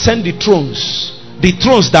to ascend the thrones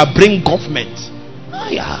that bring government.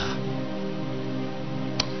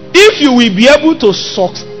 If you will be able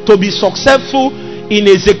to be successful in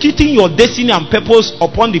executing your destiny and purpose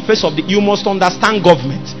upon the face of the, you must understand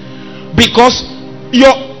government. Because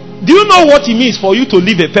do you know what it means for you to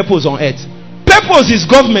live a purpose on earth? Purpose is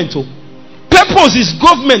government. Purpose is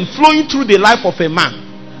government flowing through the life of a man.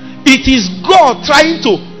 It is God trying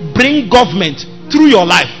to bring government through your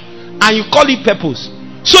life, and you call it purpose.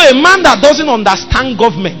 So a man that doesn't understand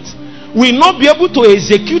government will not be able to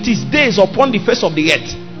execute his days upon the face of the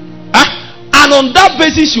earth. And on that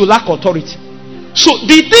basis you lack authority. So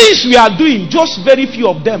the things we are doing, just very few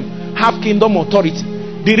of them have kingdom authority.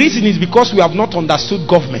 The reason is because we have not understood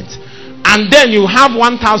government. And then you have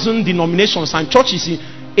 1,000 denominations and churches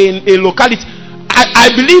in a locality.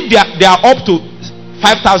 I believe there are up to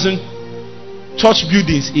 5,000 church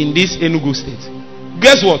buildings in this Enugu state.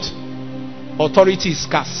 Guess what? Authority is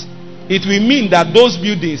scarce. It will mean that those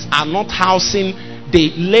buildings are not housing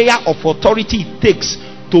the layer of authority it takes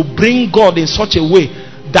to bring God in such a way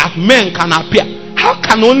that men can appear. How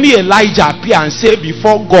can only Elijah appear and say,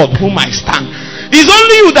 before God whom I stand? It's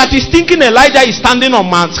only you that is thinking Elijah is standing on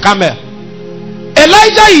Mount Carmel.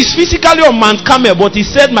 Elijah is physically on Mount Carmel, but he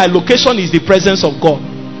said, my location is the presence of God.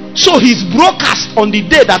 So his broadcast on the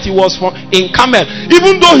day that he was in Carmel,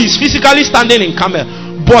 even though he's physically standing in Carmel,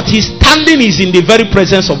 but his standing is in the very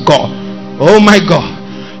presence of God. Oh my God.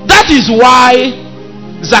 That is why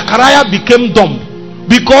Zachariah became dumb,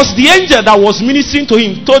 because the angel that was ministering to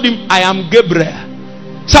him told him, I am Gabriel.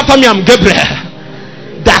 Say after me, I am Gabriel,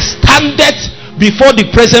 that standeth before the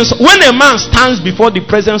presence. When a man stands before the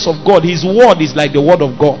presence of God, his word is like the word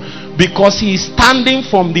of God, because he is standing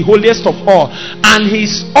from the holiest of all, and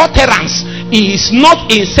his utterance is not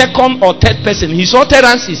in second or third person. His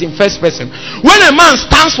utterance is in first person. When a man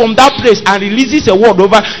stands from that place and releases a word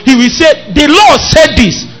over, he will say, the Lord said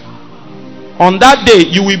this. On that day,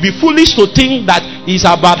 you will be foolish to think that it's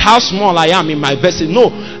about how small I am in my vessel.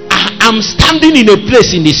 No, I'm standing in a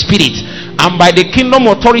place in the spirit, and by the kingdom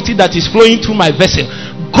authority that is flowing through my vessel,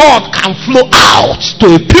 God can flow out to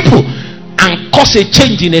a people and cause a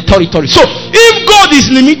change in a territory. So if God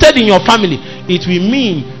is limited in your family, it will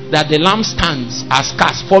mean that the lampstands are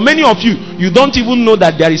scarce. For many of you, you don't even know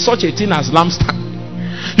that there is such a thing as lampstand.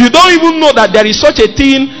 You don't even know that there is such a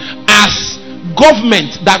thing as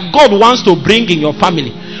government that God wants to bring in your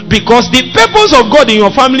family, because the purpose of God in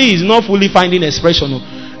your family is not fully finding expression.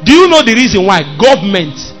 Do you know the reason why?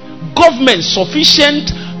 Government sufficient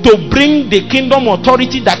to bring the kingdom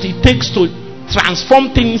authority that it takes to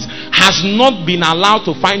transform things has not been allowed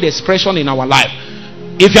to find expression in our life.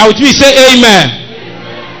 If you are with me, say amen.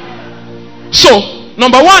 So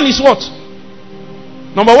number one is what?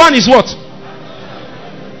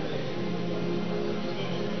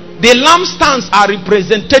 The lampstands are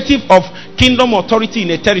representative of kingdom authority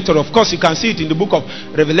in a territory. Of course, you can see it in the book of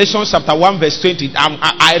Revelation chapter 1 verse 20.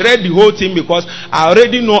 I read the whole thing because I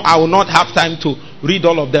already know I will not have time to read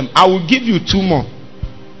all of them. I will give you two more.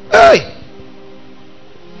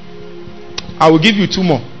 I will give you two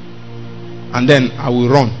more, and then I will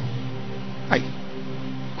run.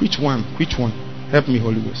 Which one? Help me,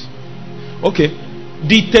 Holy Ghost. Okay.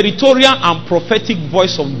 The territorial and prophetic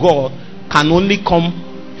voice of God can only come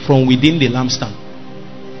from within the lampstand.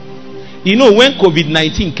 You know, when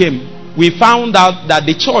COVID-19 came, we found out that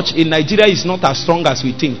the church in Nigeria is not as strong as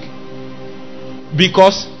we think,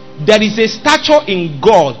 because there is a stature in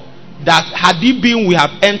God that had it been we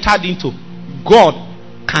have entered into, God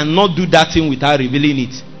cannot do that thing without revealing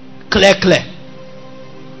it clear.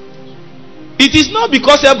 It is not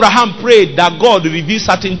because Abraham prayed that God revealed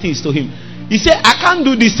certain things to him. He said, I can't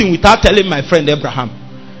do this thing without telling my friend Abraham.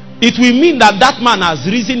 It will mean that that man has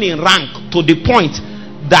risen in rank to the point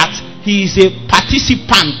that he is a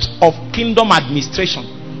participant of kingdom administration,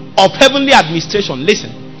 of heavenly administration.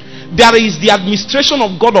 Listen, there is the administration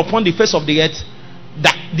of God upon the face of the earth,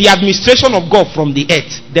 the administration of God from the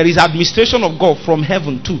earth. There is administration of God from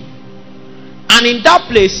heaven too. And in that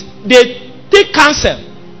place, they take counsel.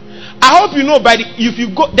 I hope you know, if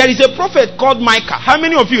you go, there is a prophet called Micah. How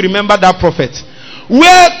many of you remember that prophet?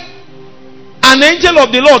 Where an angel of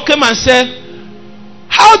the Lord came and said,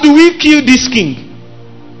 how do we kill this king?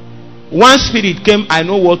 One spirit came, I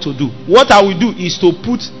know what to do. What I will do is to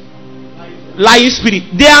put lying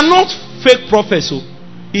spirit. They are not fake prophets. So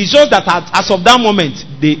it's just that as of that moment,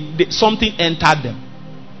 something entered them.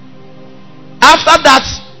 After that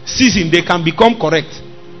season, they can become correct.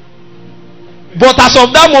 But as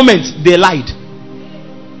of that moment, they lied.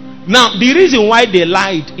 Now, the reason why they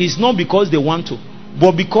lied is not because they want to,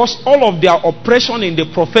 but because all of their oppression in the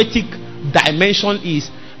prophetic dimension is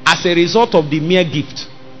as a result of the mere gift.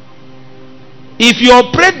 If you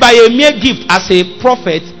operate by a mere gift as a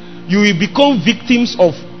prophet, you will become victims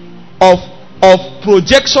of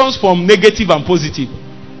projections from negative and positive.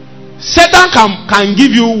 Satan can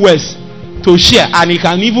give you words to share, and it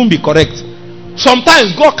can even be correct.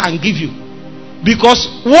 Sometimes God can give you, because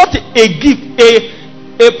what a gift,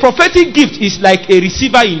 a prophetic gift is like a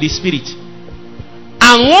receiver in the spirit.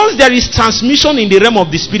 And once there is transmission in the realm of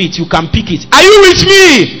the spirit, you can pick it. Are you with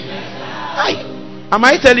me? Am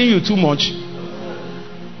I telling you too much?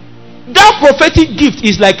 That prophetic gift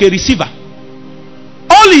is like a receiver.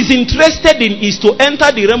 All he's interested in is to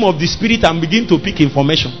enter the realm of the spirit and begin to pick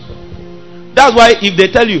information. That's why if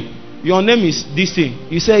they tell you, your name is this thing,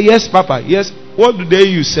 you say, yes, Papa, yes. What do they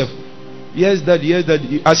use, sir? Yes, Daddy, yes,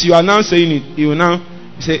 Daddy. As you are now saying it, you now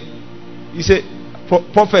say,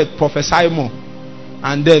 prophet, prophesy more.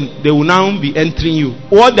 And then they will now be entering you.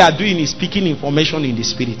 What they are doing is picking information in the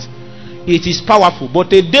spirit. It is powerful.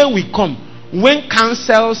 But a day will come when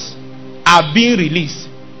counsels are being released,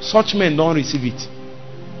 such men don't receive it.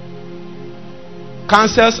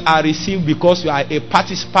 Counsels are received because you are a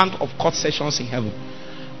participant of court sessions in heaven.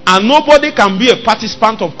 And nobody can be a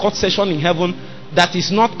participant of court session in heaven that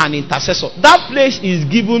is not an intercessor. That place is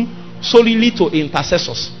given solely to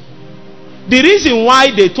intercessors. The reason why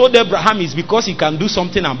they told Abraham is because he can do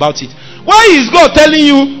something about it. Why is God telling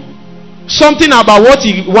you something about what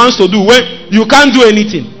he wants to do when you can't do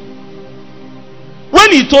anything?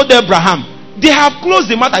 When he told Abraham, they have closed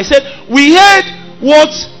the matter. He said, we heard what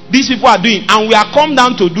these people are doing and we are come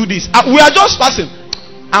down to do this. We are just passing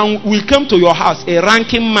and we came to your house. A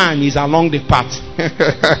ranking man is along the path.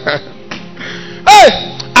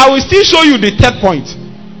 Hey, I will still show you the third point.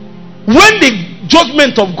 When the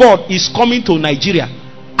judgment of God is coming to Nigeria,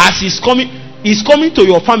 as is coming to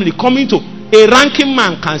your family, coming to a ranking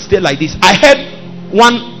man can stay like this. I heard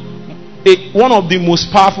one of the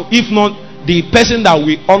most powerful, if not the person that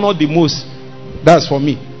we honor the most, that's for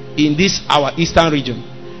me, in this our eastern region.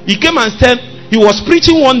 He came and said, he was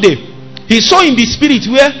preaching one day. He saw in the spirit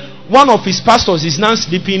where one of his pastors is now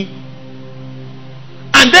sleeping,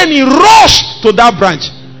 and then he rushed to that branch.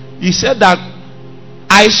 He said that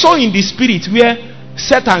I saw in the spirit where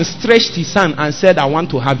Satan stretched his hand and said, I want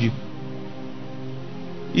to have you.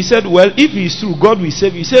 He said, well, if it is true, God will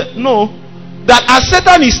save you. He said, no, that as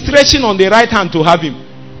Satan is stretching on the right hand to have him,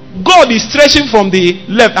 God is stretching from the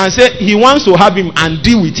left and said he wants to have him and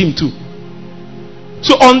deal with him too.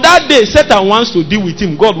 So on that day, Satan wants to deal with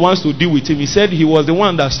him, God wants to deal with him. He said he was the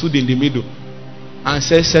one that stood in the middle and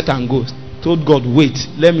said, Satan goes. Told God, wait,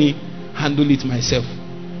 let me handle it myself.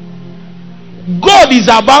 God is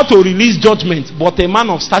about to release judgment, but a man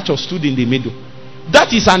of stature stood in the middle.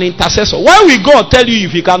 That is an intercessor. Why will God tell you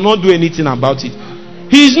if he cannot do anything about it?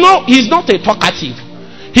 He's not a talkative.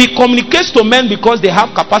 He communicates to men because they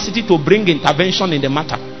have capacity to bring intervention in the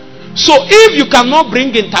matter. So if you cannot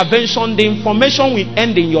bring intervention, the information will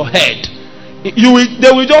end in your head.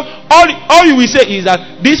 All you will say is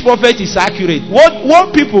that this prophet is accurate.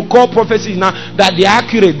 What people call prophecy now, that they are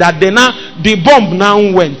accurate, that the bomb now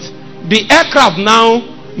went, the aircraft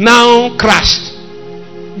now crashed.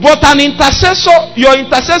 But an intercessor, your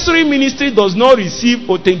intercessory ministry does not receive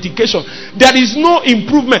authentication. There is no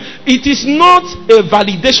improvement. It is not a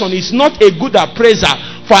validation. It's not a good appraiser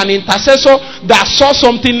for an intercessor that saw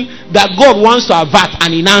something that God wants to avert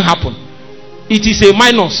and it now happened. It is a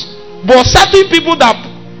minus. But certain people that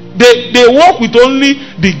they work with only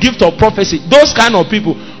the gift of prophecy, those kind of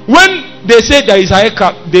people, when they say there is a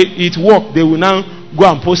aircraft, it work, they will now go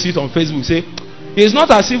and post it on Facebook, say, it's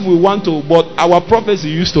not as if we want to, but our prophecy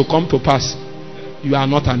used to come to pass. You are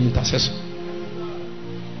not an intercessor.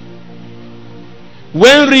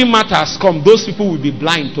 When real matters come, those people will be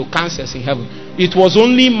blind to cancers in heaven. It was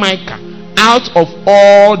only Micah, out of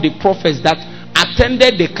all the prophets that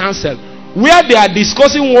attended the council, where they are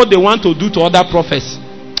discussing what they want to do to other prophets.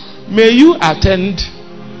 May you attend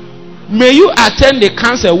the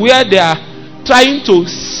council where they are trying to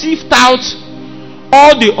sift out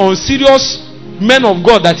all the unserious men of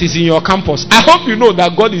God that is in your campus. I hope you know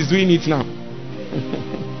that God is doing it now.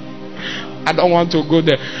 I don't want to go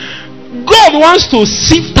there. God wants to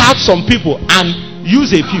sift out some people and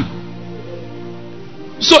use a few.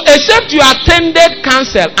 So except you attended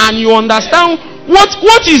council and you understand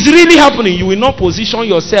what is really happening, you will not position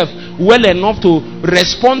yourself well enough to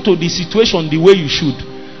respond to the situation the way you should.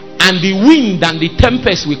 And the wind and the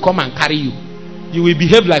tempest will come and carry you. You will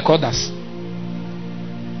behave like others.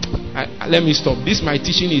 Let me stop. My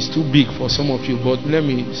teaching is too big for some of you, but let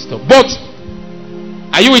me stop. But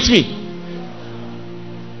are you with me?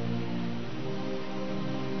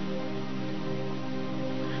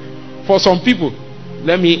 For some people,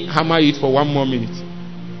 let me hammer it for 1 more minute.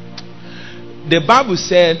 The Bible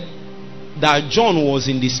said that John was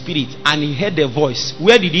in the spirit and he heard a voice.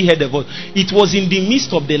 Where did he hear the voice? It was in the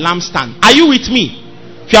midst of the lampstand. Are you with me?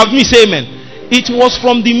 If you have me, say amen. It was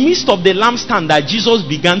from the midst of the lampstand that Jesus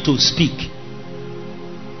began to speak.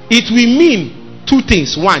 It will mean two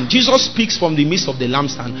things. One, Jesus speaks from the midst of the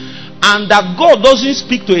lampstand, and that God doesn't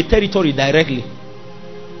speak to a territory directly.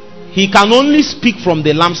 He can only speak from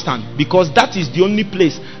the lampstand, because that is the only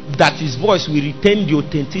place that his voice will retain the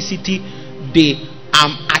authenticity, the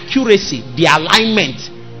accuracy, the alignment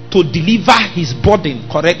to deliver his burden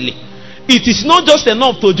correctly. It is not just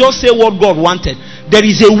enough to just say what God wanted. There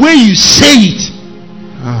is a way you say it.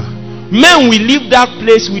 Men will leave that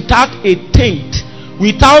place without a taint,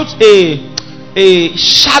 without a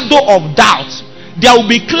shadow of doubt. There will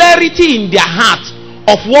be clarity in their heart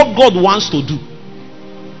of what God wants to do.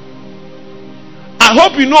 I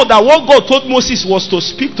hope you know that what God told Moses was to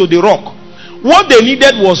speak to the rock. What they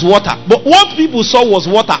needed was water. But what people saw was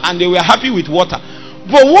water, and they were happy with water.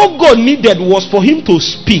 But what God needed was for him to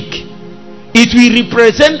speak. It will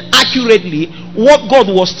represent accurately what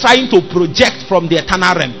God was trying to project from the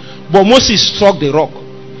eternal realm. But Moses struck the rock.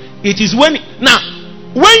 It is when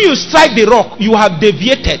you strike the rock, you have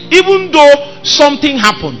deviated. Even though something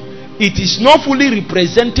happened, it is not fully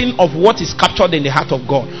representing of what is captured in the heart of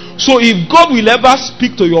God. So if God will ever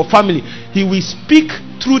speak to your family, he will speak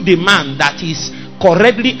through the man that is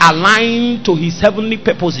correctly aligned to his heavenly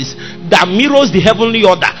purposes, that mirrors the heavenly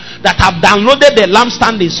order, that have downloaded the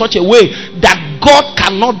lampstand in such a way that God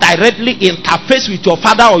cannot directly interface with your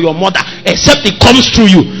father or your mother except it comes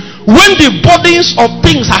through you. When the burdens of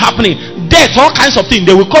things are happening, death, all kinds of things,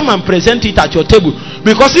 they will come and present it at your table.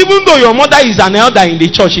 Because even though your mother is an elder in the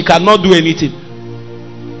church, she cannot do anything.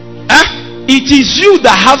 It is you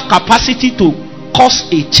that have capacity to cause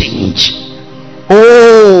a change.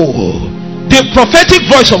 Oh, the prophetic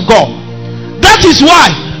voice of God. That is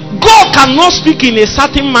why God cannot speak in a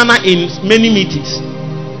certain manner in many meetings.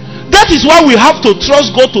 That is why we have to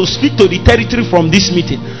trust God to speak to the territory from this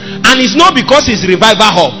meeting. And it's not because it's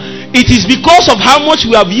revival hall. It is because of how much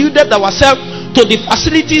we have yielded ourselves to the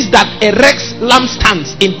facilities that erects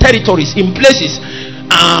lampstands in territories, in places.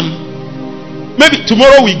 Maybe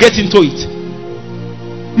tomorrow we get into it.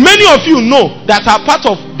 Many of you know that are part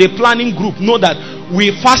of the planning group know that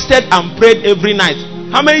we fasted and prayed every night.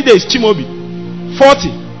 How many days, Chimobi? 40.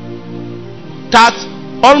 That's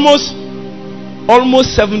almost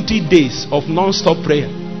 70 days of non-stop prayer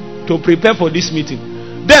to prepare for this meeting.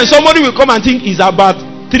 Then somebody will come and think it's about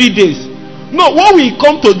 3 days. No, what we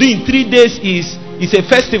come to do in 3 days is a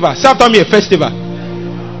festival. Say after me, a festival.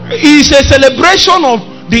 It's a celebration of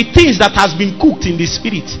the things that has been cooked in the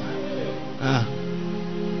spirit.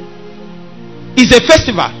 It's a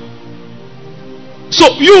festival.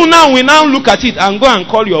 So we now look at it and go and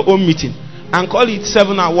call your own meeting and call it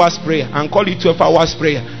 7 hours prayer and call it 12 hours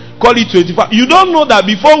prayer, call it 25. You don't know that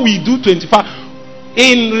before we do 25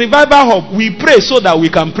 in revival hub, we pray so that we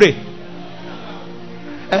can pray.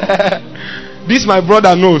 This my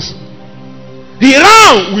brother knows. He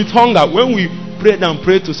ran with hunger. When we prayed and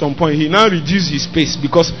prayed to some point, he now reduced his pace,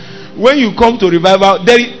 because when you come to revival,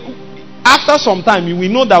 after some time we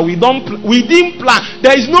know that we didn't plan.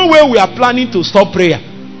 There is no way we are planning to stop prayer.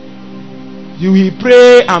 You will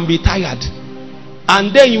pray and be tired,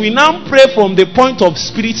 and then you will now pray from the point of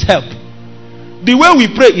Spirit's help. The way we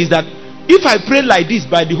pray is that if I pray like this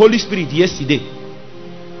by the Holy Spirit yesterday,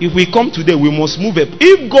 if we come today, we must move up.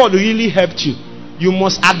 If God really helped you, you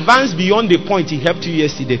must advance beyond the point he helped you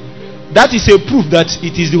yesterday. That is a proof that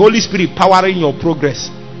it is the Holy Spirit powering your progress.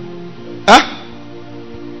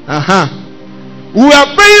 We are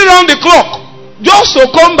praying around the clock just to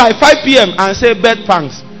come by 5 p.m. and say bed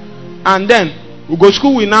thanks, and then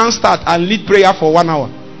Udechukwu will now start and lead prayer for 1 hour.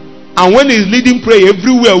 And when he's leading prayer,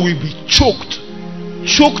 everywhere will be choked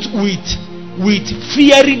with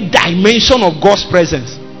fiery dimension of God's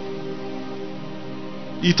presence.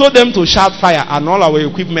 He told them to shout fire, and all our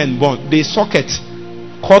equipment burned. The socket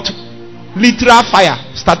caught literal fire,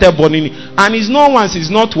 started burning, and it's not once,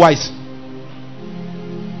 it's not twice.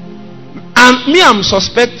 And me, I'm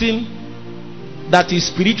suspecting that is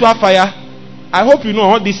spiritual fire. I hope you know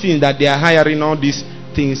all these things that they are hiring, all these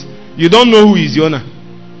things. You don't know who is the owner.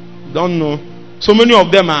 Don't know. So many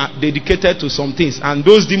of them are dedicated to some things, and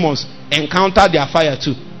those demons encounter their fire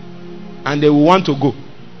too, and they will want to go.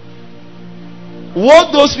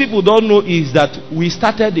 What those people don't know is that we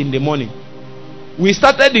started in the morning. We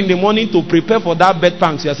started in the morning to prepare for that bed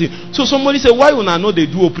thanks. So somebody say, why you know they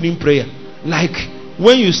do opening prayer? Like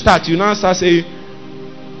when you start, you now start saying,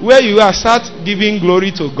 where you are, start giving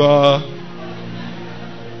glory to God.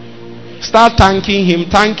 Start thanking him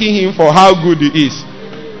for how good he is.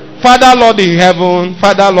 Father Lord in heaven,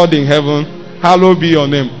 hallowed be your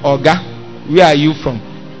name. Oga, where are you from?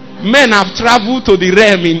 Men have traveled to the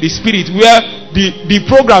realm in the spirit where the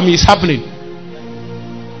program is happening.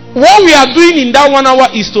 What we are doing in that 1 hour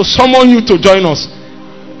is to summon you to join us.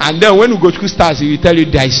 And then when Udechukwu starts, he will tell you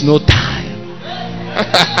there is no time.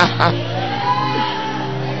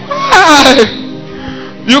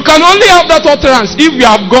 You can only have that utterance if you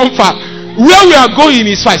have gone far. Where we are going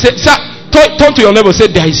is fine. Say, sir, turn to your neighbor, say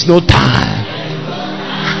there is no time.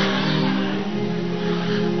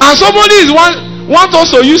 And somebody want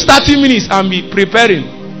us to use 30 minutes and be preparing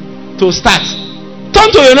to start.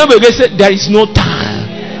 Turn to your neighbor and say there is no time.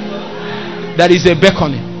 There is a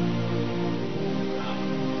beckoning.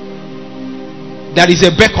 There is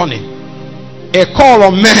a beckoning. A call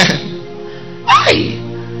of men.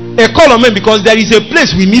 A call of men, because there is a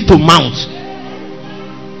place we need to mount.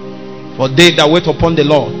 For they that wait upon the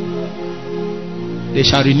Lord, they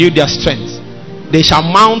shall renew their strength. They shall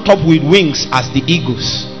mount up with wings as the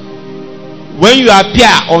eagles. When you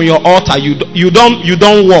appear on your altar, you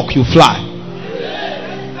don't walk, you fly.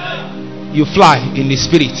 you fly in the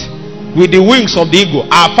spirit with the wings of the eagle.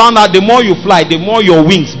 I found out the more you fly, the more your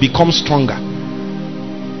wings become stronger.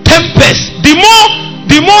 Tempest. The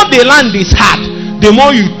more the land is hard, the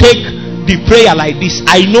more you take the prayer like this.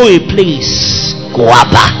 I know a place.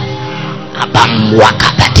 Guaba abam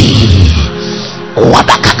wakapati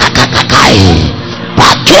wabakakakakai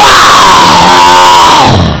patwa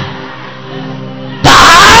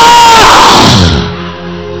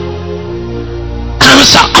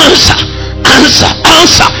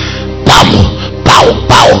answer.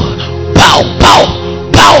 Bow.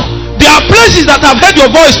 There are places that have heard your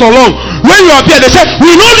voice for long. When you appear, they say,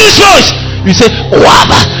 we know this voice. You say,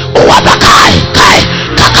 Waba kai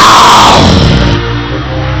kakao.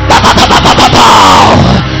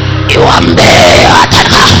 Iwambe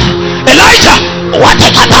ataka. Elijah,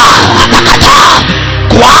 watekata atakata.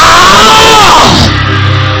 Kwa.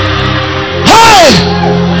 Hey!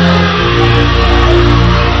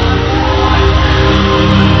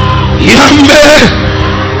 Yambe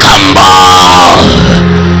Kamba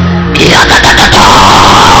Yakatata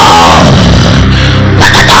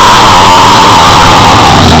Takata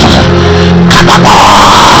Kababa.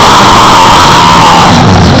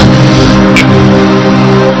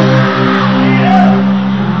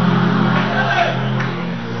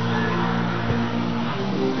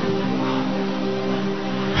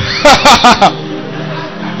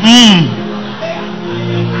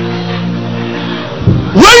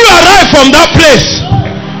 When you arrive from that place,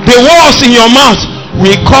 the words in your mouth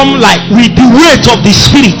will come like with the weight of the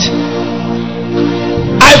spirit.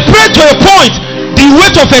 I pray to a point, the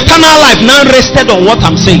weight of eternal life now rested on what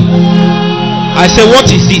I'm saying. I say,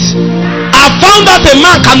 what is this? I found that a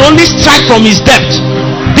man can only strike from his depth.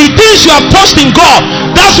 The things you have touched in God,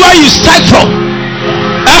 that's where you strike from.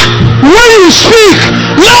 When you speak,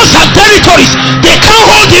 lands and territories, they can't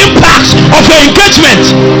hold the impact of your engagement.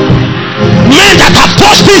 Men that have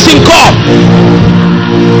touched this in God,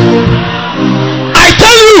 I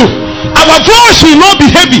tell you, our voice will not be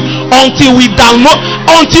heavy until we download,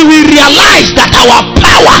 until we realize that our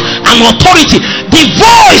power and authority, the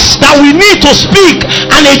voice that we need to speak,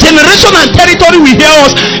 and a generation and territory will hear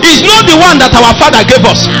us, is not the one that our father gave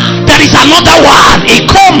us. There is another one. It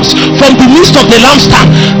comes from the midst of the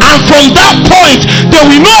lampstand, and from that point they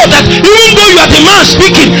will know that even though you are the man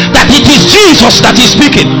speaking, that it is Jesus that is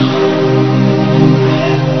speaking.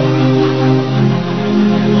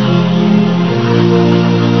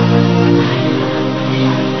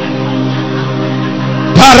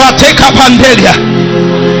 Parateka pandelia,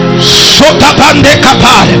 sota pande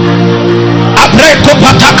kapare, abreko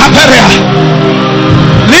pataka perea.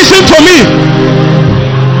 Listen to me.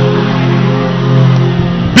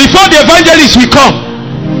 Before the evangelists will come,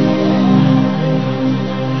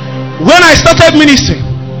 when I started ministering,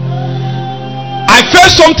 I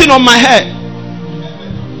felt something on my head.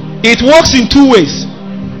 It works in two ways,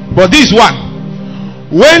 but this one,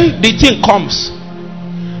 when the thing comes,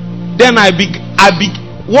 then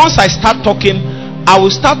once I start talking, I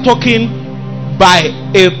will start talking by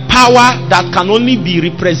a power that can only be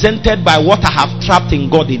represented by what I have trapped in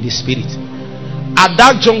God in the spirit. At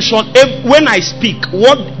that junction, when I speak,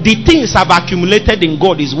 what the things I've accumulated in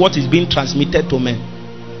God is what is being transmitted to men.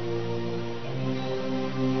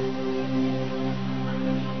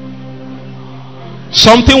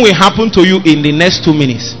 Something will happen to you in the next 2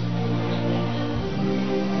 minutes.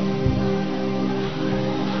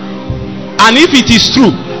 And if it is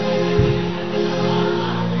true,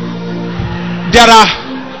 there are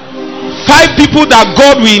 5 people that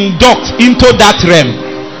God will induct into that realm.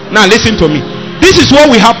 Now listen to me. This is what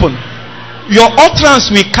will happen. Your utterance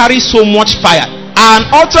will carry so much fire. And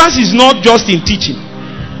utterance is not just in teaching.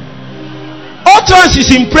 Utterance is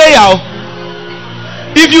in prayer.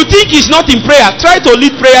 If you think it's not in prayer, try to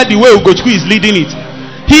lead prayer the way Udechukwu is leading it.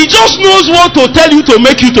 He just knows what to tell you to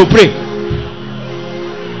make you to pray.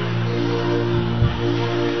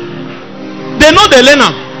 They know the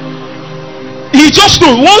learner. He just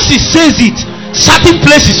knows. Once he says it, certain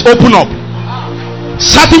places open up.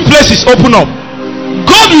 Certain places open up.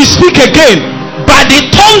 God will speak again by the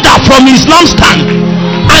thunder from his lampstand,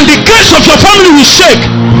 and the gates of your family will shake.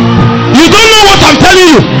 You don't know what I'm telling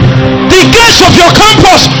you. The gates of your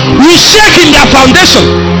campus will shake in their foundation.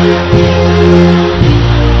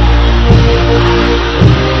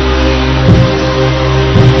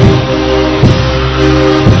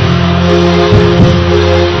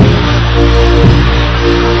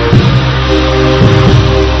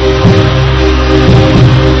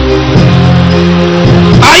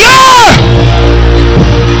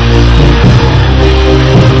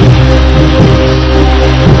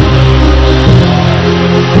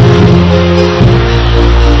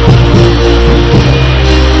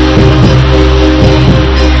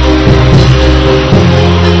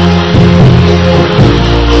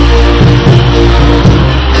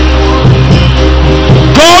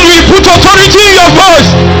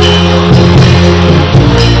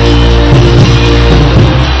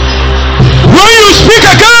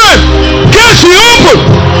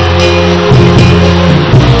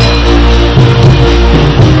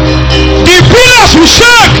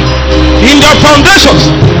 foundations.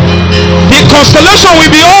 The constellation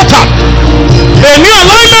will be altered. A new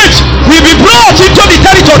alignment will be brought into the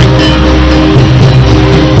territory.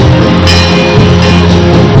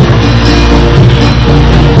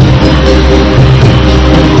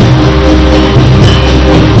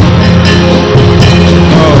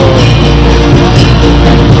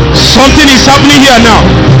 Something is happening here now.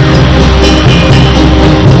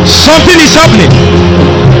 Something is happening.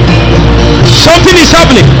 Something is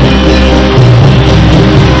happening.